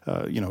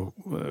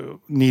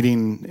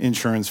 needing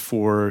insurance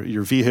for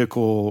your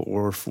vehicle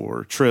or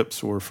for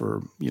trips or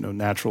for,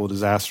 natural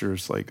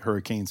disasters like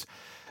hurricanes,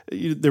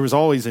 there was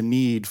always a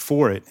need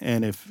for it.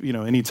 And if,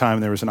 anytime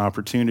there was an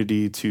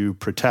opportunity to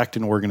protect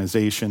an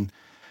organization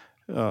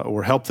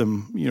or help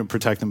them,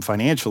 protect them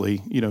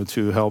financially,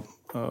 to help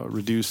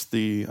reduce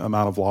the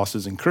amount of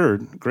losses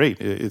incurred, great.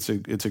 It's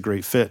a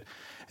great fit.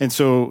 And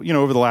so,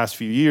 over the last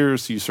few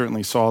years, you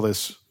certainly saw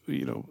this,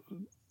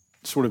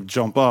 sort of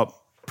jump up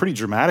pretty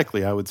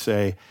dramatically, I would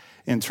say,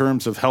 in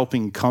terms of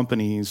helping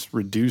companies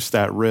reduce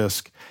that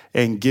risk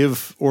and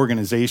give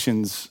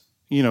organizations,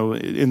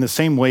 in the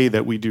same way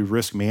that we do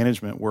risk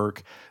management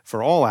work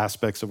for all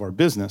aspects of our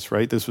business,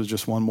 right? This was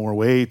just one more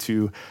way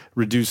to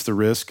reduce the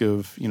risk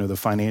of, the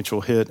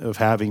financial hit of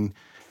having,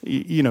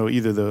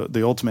 either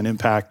the ultimate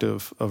impact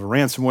of a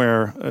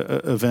ransomware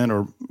event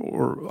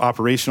or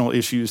operational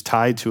issues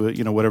tied to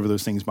it, whatever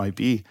those things might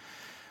be.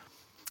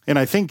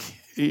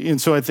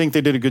 So I think they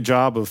did a good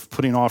job of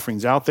putting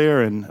offerings out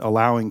there and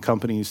allowing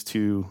companies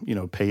to,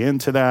 pay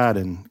into that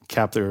and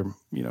cap their,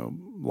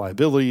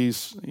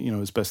 liabilities,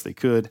 as best they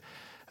could.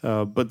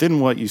 But then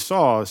what you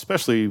saw,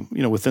 especially,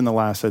 within the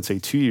last, I'd say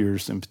 2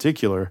 years in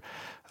particular,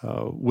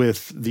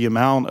 with the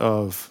amount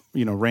of,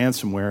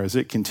 ransomware as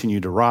it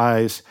continued to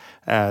rise,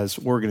 as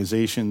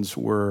organizations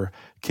were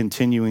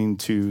continuing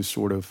to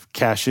sort of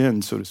cash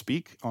in, so to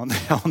speak, on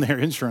their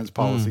insurance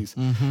policies.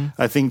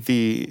 I think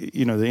the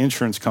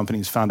insurance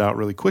companies found out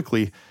really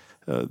quickly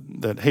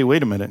that, hey,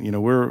 wait a minute,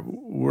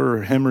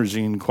 we're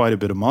hemorrhaging quite a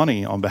bit of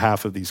money on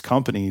behalf of these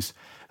companies.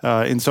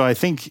 And so I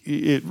think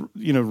it,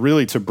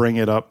 really to bring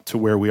it up to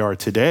where we are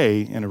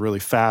today in a really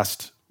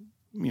fast,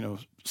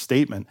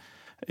 statement,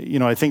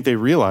 I think they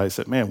realized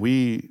that, man,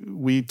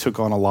 we took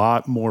on a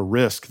lot more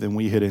risk than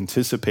we had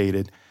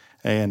anticipated.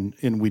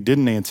 And we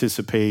didn't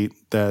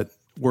anticipate that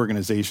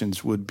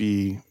organizations would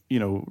be,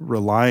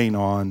 relying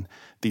on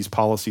these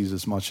policies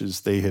as much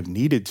as they have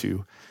needed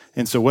to.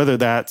 And so whether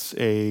that's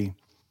a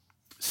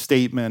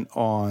statement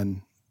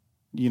on,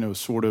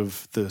 sort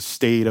of the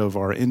state of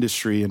our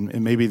industry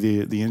and maybe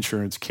the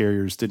insurance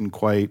carriers didn't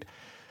quite,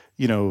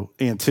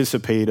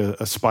 anticipate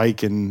a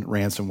spike in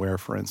ransomware,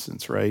 for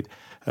instance, right?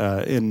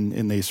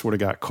 And they sort of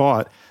got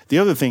caught. The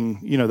other thing,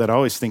 that I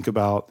always think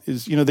about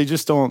is,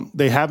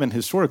 they haven't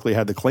historically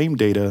had the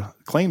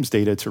claims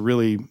data to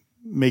really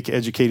make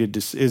educated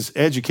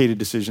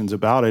decisions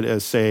about it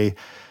as, say,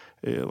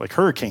 like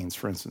hurricanes,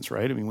 for instance,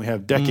 right? I mean, we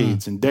have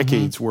decades and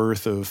decades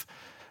worth of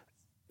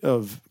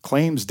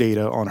claims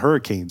data on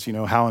hurricanes,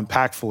 how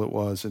impactful it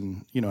was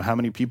and, how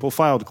many people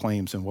filed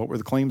claims and what were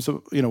the claims,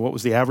 what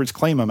was the average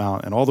claim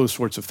amount and all those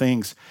sorts of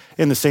things.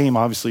 And the same,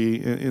 obviously,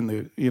 in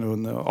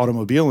the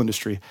automobile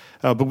industry.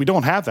 But we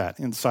don't have that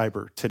in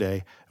cyber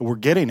today. We're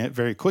getting it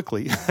very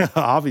quickly,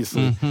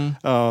 obviously.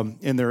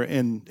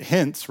 And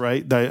hence,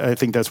 right, I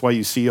think that's why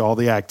you see all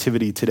the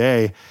activity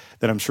today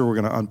that I'm sure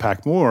we're going to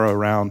unpack more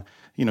around,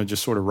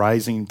 just sort of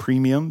rising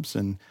premiums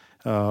and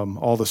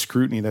all the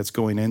scrutiny that's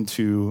going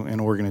into an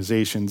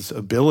organization's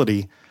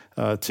ability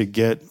to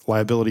get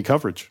liability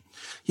coverage.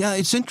 Yeah,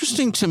 it's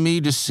interesting to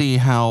me to see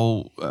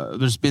how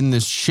there's been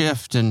this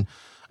shift, and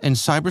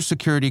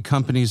cybersecurity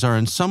companies are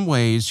in some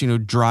ways,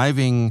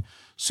 driving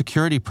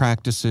security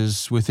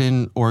practices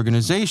within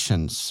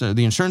organizations,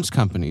 the insurance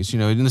companies.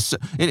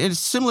 It's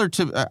similar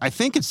to, I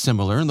think it's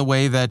similar in the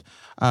way that,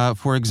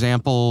 for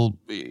example,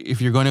 if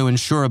you're going to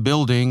insure a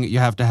building, you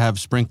have to have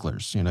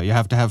sprinklers, you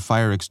have to have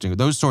fire extinguishers,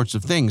 those sorts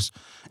of things.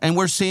 And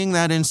we're seeing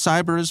that in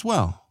cyber as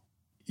well.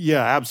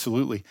 Yeah,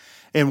 absolutely.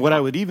 And what I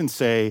would even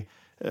say,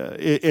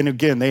 and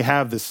again, they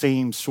have the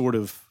same sort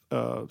of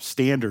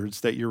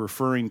standards that you're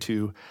referring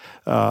to,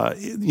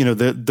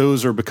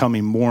 those are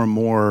becoming more and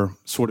more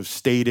sort of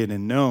stated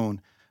and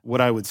known.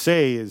 What I would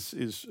say is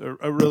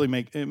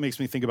it makes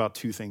me think about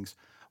two things.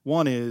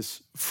 One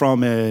is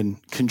from a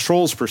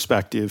controls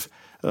perspective,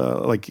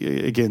 like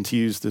again, to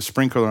use the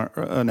sprinkler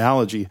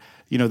analogy,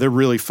 they're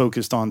really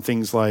focused on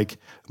things like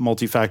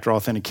multi-factor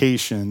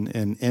authentication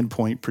and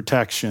endpoint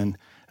protection,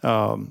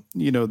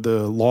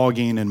 the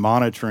logging and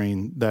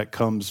monitoring that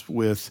comes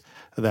with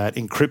that.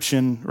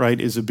 Encryption, right,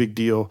 is a big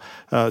deal.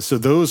 So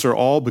those are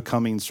all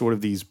becoming sort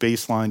of these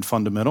baseline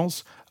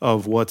fundamentals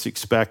of what's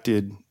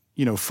expected,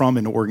 from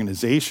an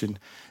organization.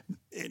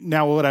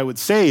 Now, what I would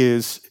say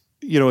is,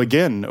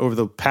 again, over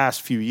the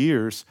past few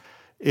years,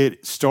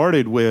 it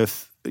started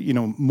with,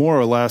 more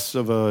or less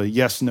of a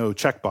yes/no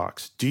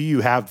checkbox. Do you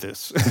have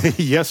this?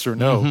 Yes or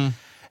no?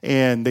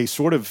 And they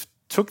sort of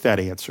took that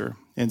answer.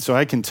 And so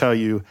I can tell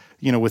you,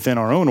 within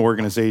our own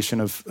organization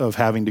of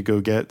having to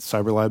go get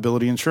cyber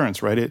liability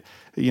insurance, right? It,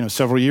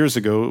 several years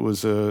ago, it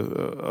was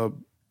a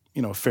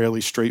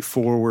fairly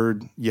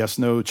straightforward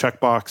yes/no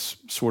checkbox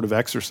sort of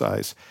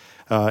exercise.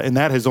 And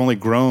that has only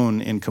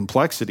grown in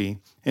complexity.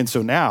 And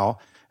so now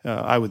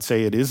I would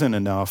say it isn't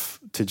enough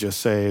to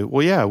just say,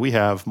 well, yeah, we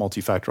have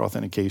multi-factor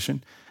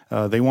authentication.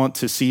 They want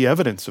to see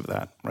evidence of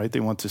that, right? They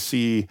want to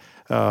see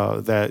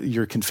that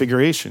your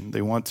configuration.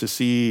 They want to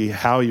see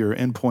how your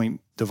endpoint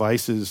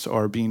devices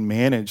are being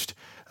managed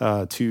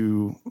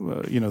to,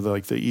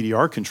 like the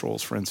EDR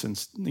controls, for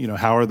instance.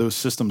 How are those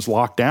systems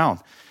locked down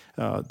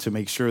to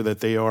make sure that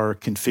they are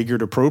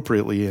configured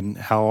appropriately, and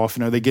how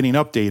often are they getting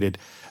updated?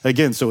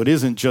 Again, so it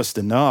isn't just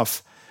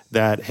enough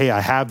that, hey,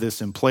 I have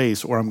this in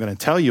place, or I'm going to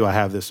tell you I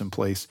have this in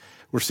place.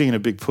 We're seeing a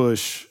big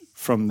push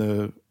from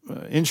the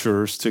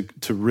insurers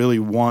to really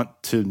want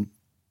to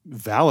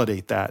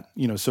validate that,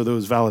 so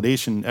those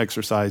validation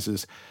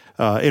exercises,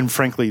 and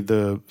frankly,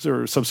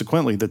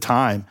 subsequently the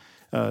time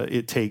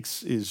it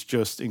takes is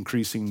just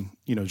increasing,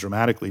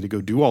 dramatically to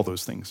go do all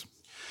those things.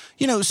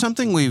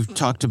 Something we've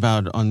talked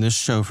about on this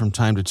show from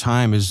time to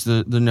time is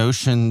the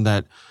notion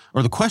that,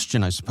 or the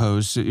question, I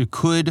suppose,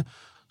 could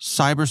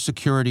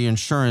cybersecurity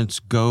insurance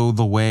go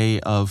the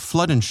way of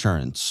flood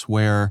insurance,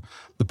 where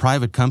the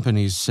private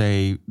companies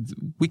say,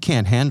 we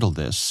can't handle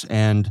this,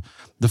 and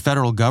the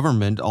federal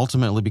government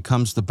ultimately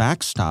becomes the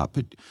backstop?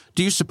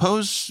 Do you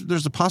suppose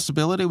there's a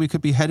possibility we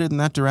could be headed in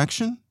that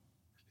direction?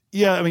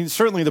 Yeah, I mean,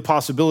 certainly the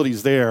possibility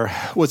is there.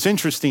 What's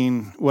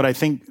interesting, what I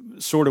think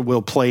sort of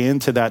will play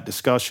into that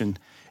discussion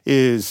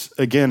is,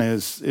 again,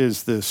 as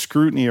the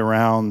scrutiny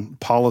around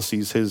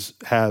policies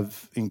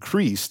have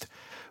increased,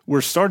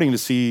 we're starting to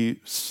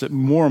see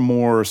more and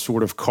more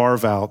sort of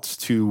carve-outs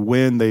to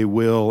when they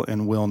will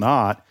and will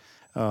not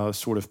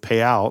sort of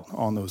pay out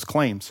on those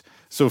claims.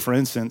 So, for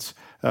instance,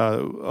 a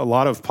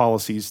lot of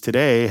policies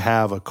today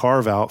have a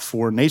carve-out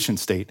for nation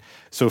state.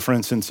 So, for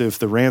instance, if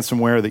the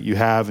ransomware that you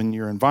have in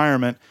your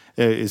environment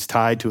is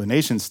tied to a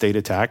nation state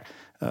attack,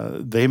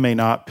 they may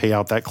not pay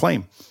out that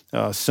claim.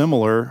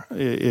 Similar,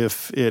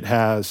 if it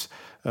has,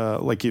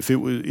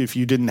 if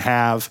you didn't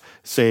have,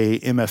 say,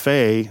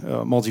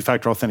 MFA,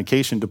 multi-factor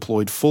authentication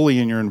deployed fully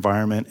in your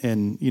environment,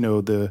 and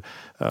the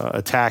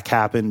attack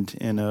happened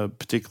in a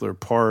particular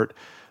part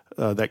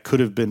that could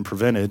have been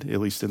prevented, at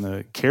least in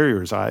the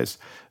carrier's eyes,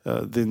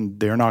 then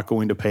they're not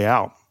going to pay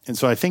out. And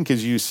so I think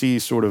as you see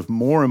sort of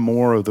more and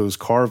more of those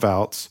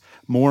carve-outs,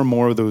 more and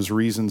more of those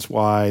reasons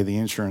why the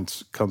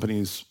insurance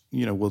companies,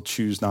 will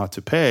choose not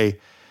to pay,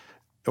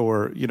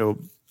 or,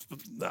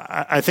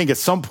 I think at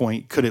some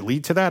point, could it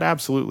lead to that?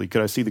 Absolutely.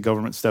 Could I see the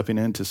government stepping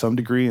in to some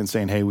degree and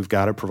saying, hey, we've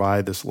got to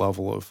provide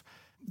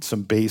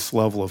some base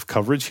level of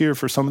coverage here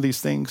for some of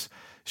these things?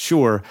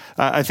 Sure.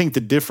 I think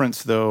the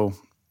difference, though,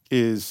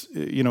 is,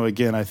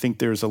 again, I think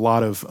there's a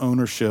lot of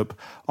ownership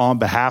on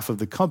behalf of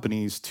the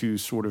companies to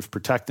sort of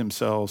protect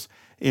themselves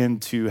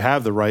and to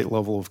have the right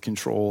level of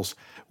controls.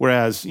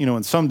 Whereas,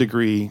 in some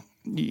degree,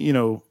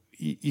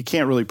 you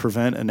can't really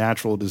prevent a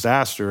natural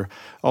disaster,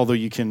 although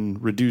you can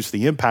reduce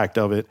the impact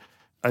of it.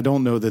 I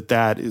don't know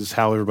that is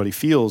how everybody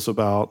feels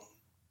about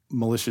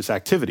malicious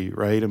activity,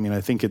 right? I mean,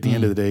 I think at the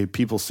end of the day,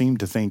 people seem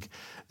to think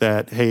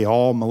that, hey,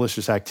 all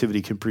malicious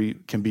activity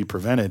can be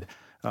prevented.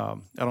 I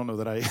don't know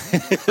that I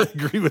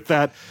agree with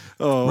that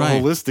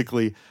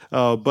holistically,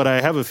 but I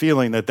have a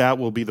feeling that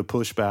will be the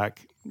pushback,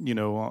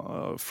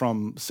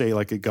 from, say,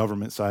 like a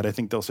government side. I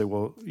think they'll say,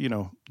 well,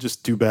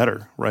 just do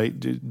better, right?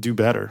 Do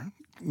better.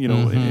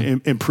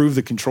 Improve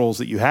the controls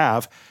that you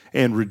have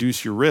and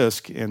reduce your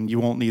risk, and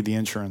you won't need the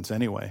insurance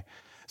anyway.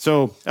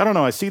 So I don't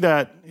know. I see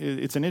that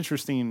it's an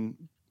interesting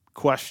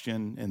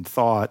question and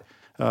thought.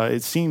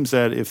 It seems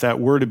that if that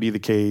were to be the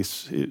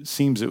case,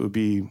 it would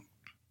be,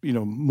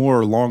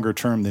 more longer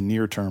term than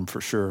near term for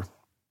sure.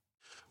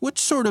 What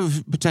sort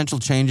of potential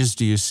changes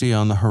do you see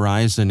on the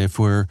horizon if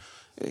we're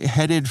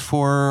headed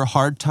for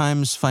hard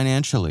times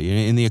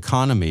financially in the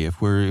economy?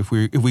 If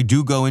we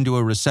do go into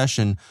a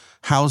recession,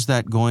 how's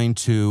that going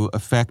to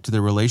affect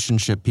the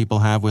relationship people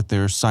have with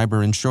their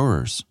cyber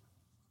insurers?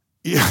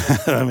 Yeah,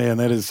 man,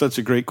 that is such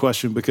a great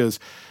question, because,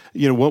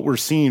 what we're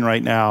seeing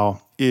right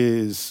now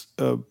is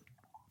a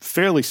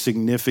fairly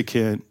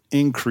significant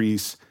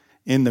increase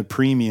in the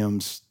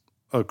premiums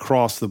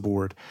across the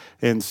board.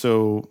 And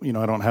so,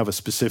 I don't have a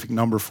specific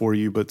number for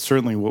you, but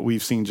certainly what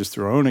we've seen just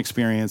through our own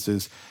experience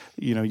is,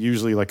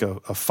 usually like a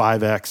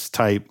 5X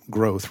type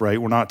growth,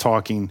 right? We're not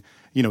talking,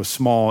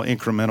 small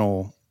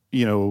incremental,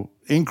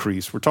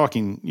 increase. We're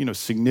talking,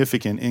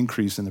 significant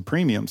increase in the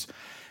premiums.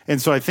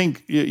 And so I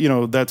think,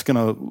 that's going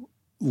to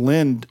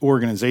lend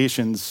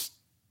organizations,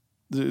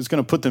 it's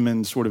going to put them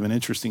in sort of an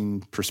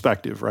interesting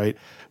perspective, right?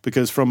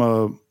 Because from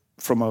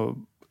a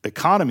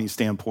economy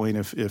standpoint,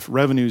 if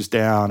revenue's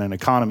down and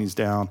economy's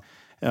down,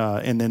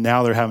 and then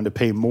now they're having to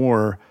pay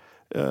more,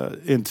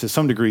 and to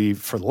some degree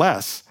for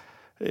less,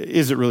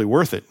 is it really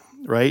worth it,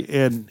 right?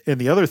 And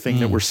the other thing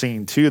that we're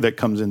seeing too that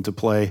comes into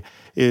play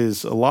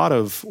is a lot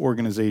of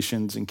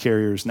organizations and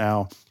carriers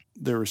now,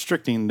 they're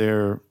restricting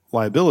their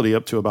liability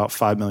up to about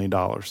 $5 million.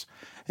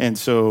 And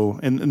so,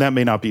 and that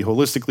may not be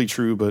holistically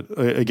true, but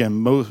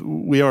again,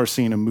 we are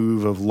seeing a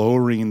move of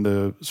lowering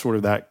the sort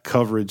of that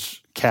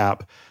coverage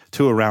cap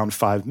to around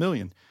 5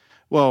 million.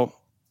 Well,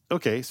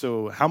 okay,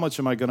 so how much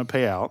am I going to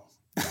pay out?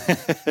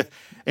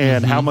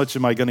 And how much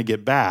am I going to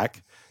get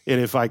back? And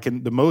if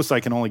the most I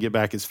can only get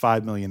back is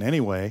 5 million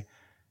anyway,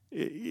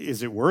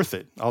 is it worth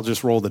it? I'll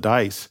just roll the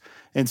dice.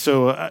 And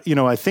so,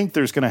 I think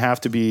there's going to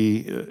have to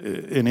be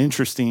an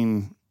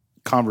interesting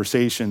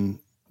conversation,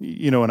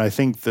 and I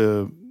think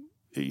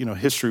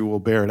history will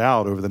bear it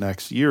out over the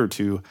next year or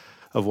two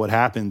of what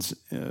happens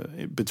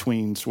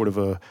between sort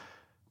of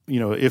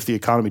if the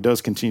economy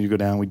does continue to go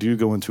down, we do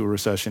go into a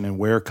recession, and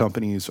where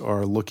companies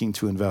are looking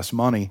to invest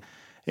money.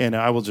 And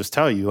I will just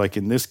tell you, like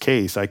in this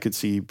case, I could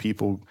see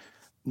people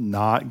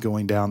not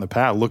going down the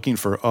path, looking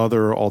for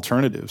other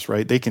alternatives,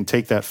 right? They can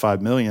take that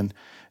 5 million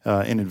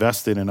and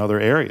invest it in other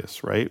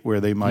areas, right? Where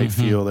they might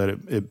feel that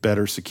it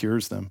better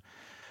secures them.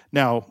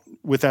 Now,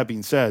 with that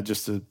being said,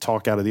 just to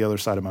talk out of the other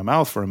side of my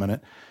mouth for a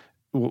minute,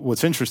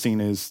 what's interesting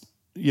is,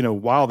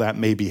 while that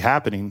may be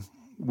happening,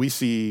 we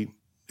see,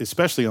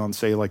 especially on,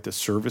 say, like the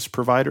service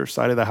provider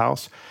side of the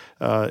house,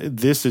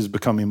 this is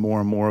becoming more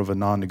and more of a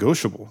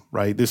non-negotiable,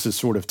 right? This is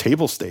sort of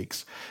table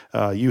stakes.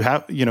 You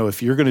have,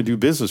 if you're going to do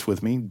business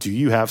with me, do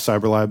you have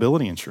cyber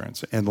liability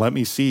insurance? And let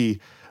me see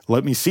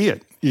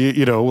it.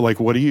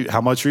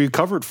 How much are you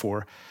covered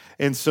for?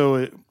 And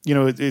so,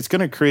 it's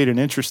going to create an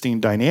interesting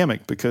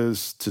dynamic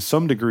because to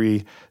some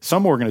degree,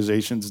 some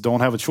organizations don't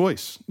have a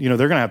choice. They're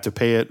going to have to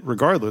pay it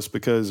regardless,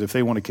 because if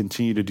they want to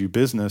continue to do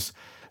business,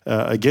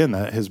 again,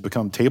 that has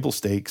become table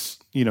stakes,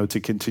 to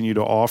continue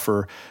to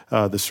offer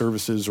the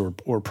services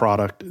or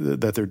product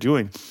that they're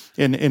doing.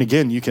 And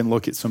again, you can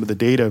look at some of the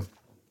data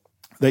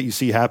that you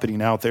see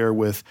happening out there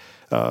with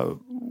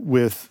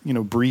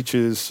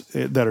breaches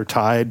that are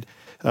tied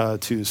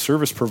to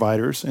service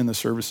providers and the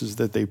services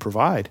that they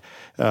provide,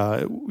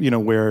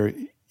 where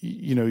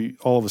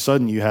all of a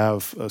sudden you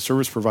have a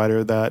service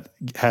provider that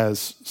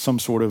has some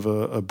sort of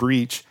a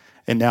breach,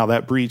 and now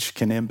that breach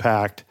can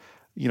impact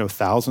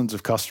thousands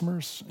of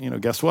customers.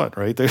 Guess what,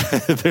 right? As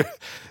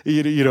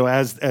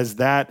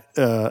that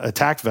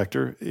attack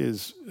vector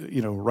is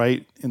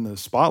right in the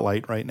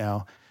spotlight right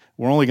now,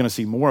 we're only going to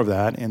see more of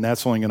that, and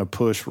that's only going to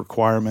push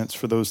requirements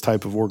for those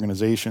type of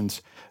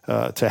organizations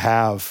to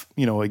have,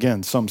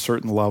 again, some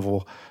certain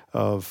level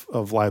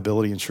of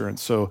liability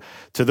insurance. So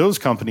to those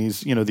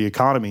companies, the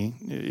economy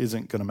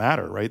isn't going to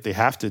matter, right? They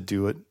have to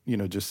do it,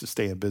 just to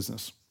stay in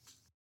business.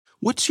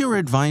 What's your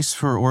advice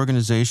for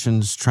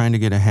organizations trying to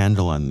get a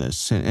handle on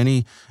this?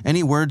 Any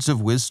words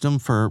of wisdom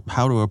for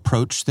how to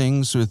approach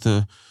things with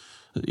the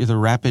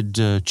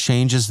rapid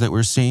changes that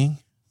we're seeing?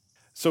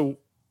 So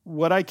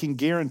what I can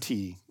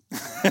guarantee,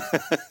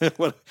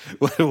 what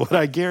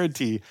I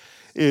guarantee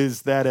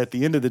is that at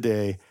the end of the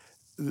day,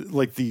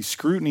 like the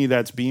scrutiny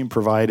that's being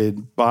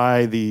provided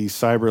by the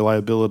cyber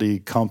liability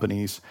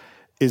companies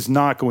is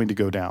not going to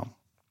go down.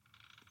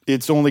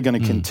 It's only going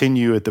to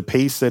continue at the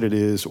pace that it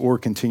is or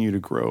continue to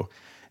grow.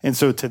 And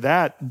so to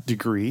that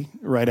degree,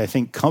 right, I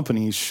think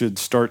companies should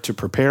start to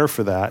prepare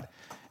for that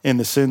in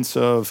the sense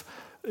of,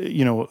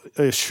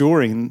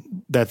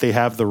 assuring that they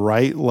have the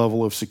right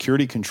level of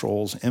security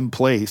controls in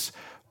place,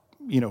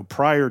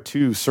 prior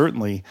to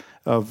certainly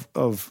of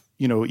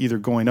either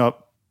going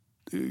up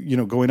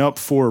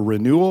for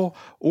renewal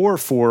or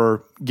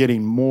for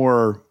getting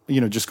more,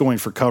 just going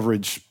for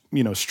coverage,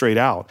 straight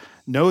out.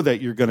 Know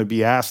that you're going to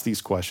be asked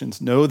these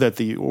questions. Know that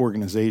the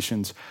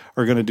organizations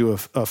are going to do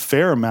a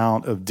fair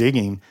amount of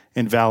digging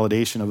and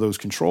validation of those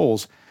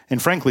controls.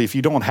 And frankly, if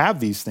you don't have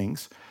these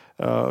things,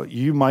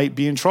 you might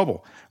be in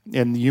trouble.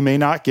 And you may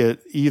not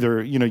get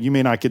either, you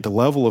may not get the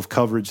level of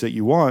coverage that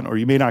you want, or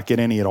you may not get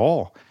any at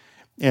all.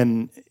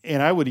 And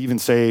I would even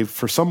say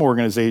for some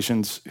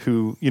organizations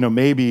who,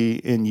 maybe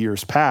in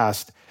years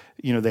past,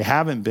 they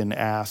haven't been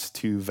asked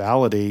to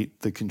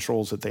validate the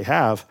controls that they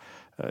have,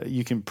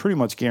 you can pretty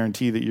much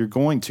guarantee that you're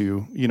going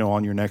to,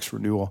 on your next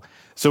renewal.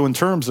 So in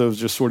terms of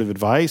just sort of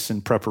advice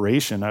and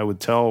preparation, I would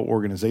tell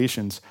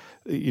organizations,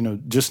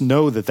 just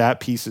know that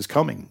piece is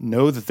coming.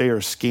 Know that they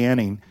are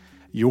scanning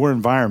your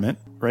environment,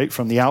 right,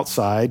 from the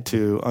outside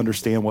to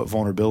understand what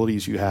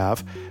vulnerabilities you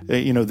have.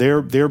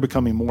 They're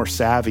becoming more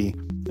savvy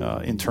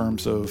in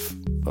terms of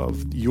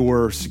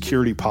your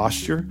security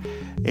posture,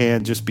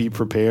 and just be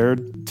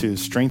prepared to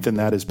strengthen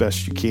that as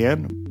best you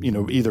can,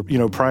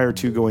 either prior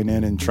to going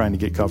in and trying to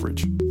get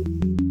coverage.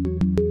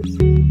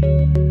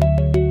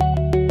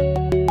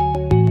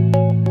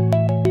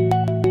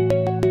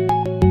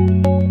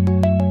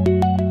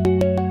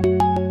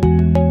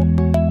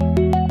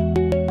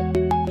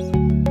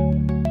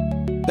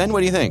 Ben,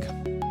 what do you think?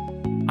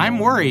 I'm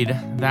worried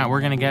that we're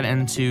going to get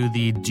into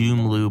the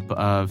doom loop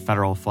of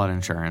federal flood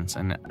insurance,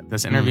 and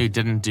this interview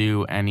didn't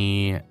do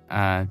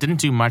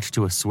much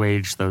to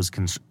assuage those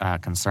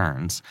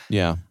concerns.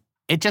 Yeah,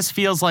 it just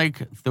feels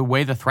like the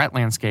way the threat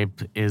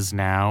landscape is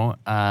now,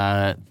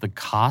 the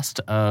cost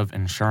of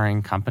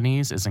insuring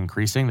companies is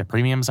increasing. The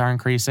premiums are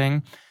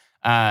increasing.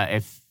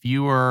 If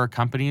fewer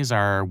companies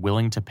are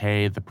willing to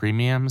pay the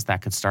premiums,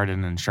 that could start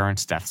an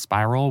insurance death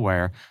spiral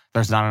where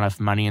there's not enough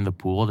money in the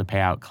pool to pay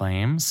out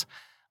claims.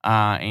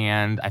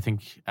 And I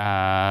think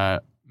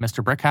Mr.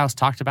 Brickhouse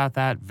talked about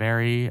that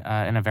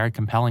in a very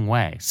compelling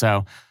way.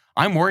 So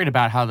I'm worried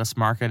about how this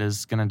market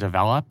is going to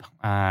develop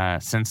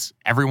since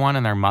everyone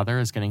and their mother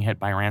is getting hit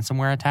by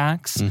ransomware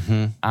attacks.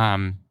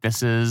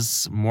 This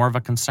is more of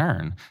a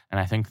concern. And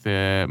I think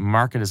the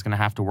market is going to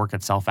have to work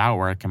itself out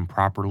where it can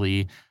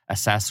properly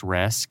assess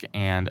risk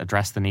and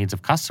address the needs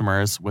of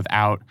customers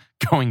without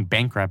going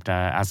bankrupt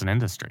as an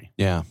industry.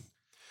 Yeah.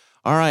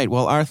 All right.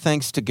 Well, our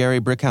thanks to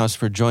Gary Brickhouse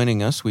for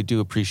joining us. We do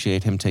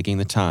appreciate him taking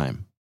the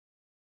time.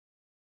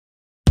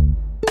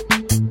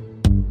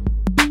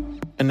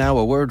 And now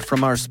a word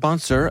from our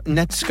sponsor,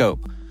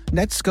 Netskope.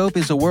 Netskope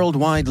is a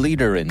worldwide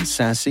leader in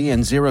SASE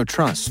and Zero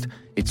Trust.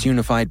 Its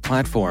unified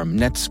platform,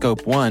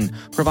 Netskope One,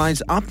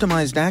 provides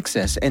optimized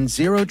access and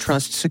Zero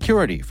Trust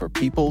security for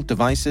people,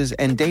 devices,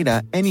 and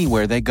data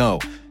anywhere they go,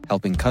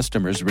 helping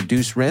customers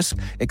reduce risk,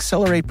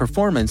 accelerate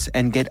performance,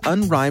 and get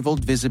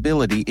unrivaled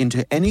visibility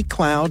into any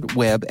cloud,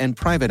 web, and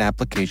private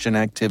application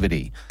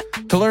activity.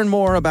 To learn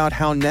more about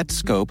how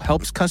Netskope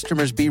helps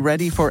customers be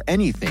ready for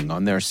anything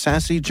on their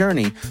SASE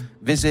journey,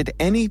 visit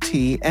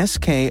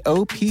netskope.com.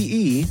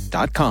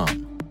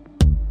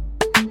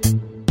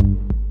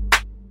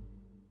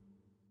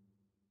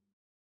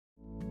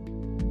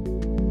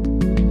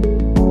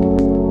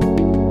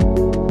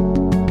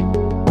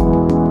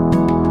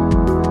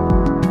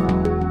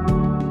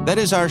 That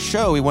is our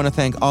show. We want to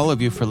thank all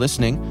of you for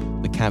listening.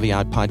 The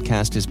Caveat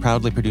podcast is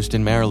proudly produced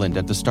in Maryland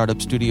at the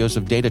startup studios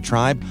of Data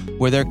Tribe,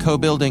 where they're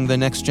co-building the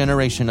next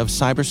generation of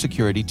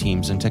cybersecurity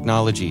teams and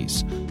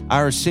technologies.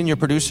 Our senior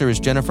producer is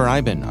Jennifer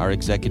Eiben. Our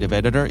executive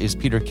editor is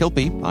Peter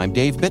Kilpie. I'm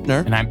Dave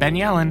Bittner. And I'm Ben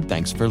Yellen.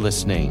 Thanks for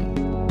listening.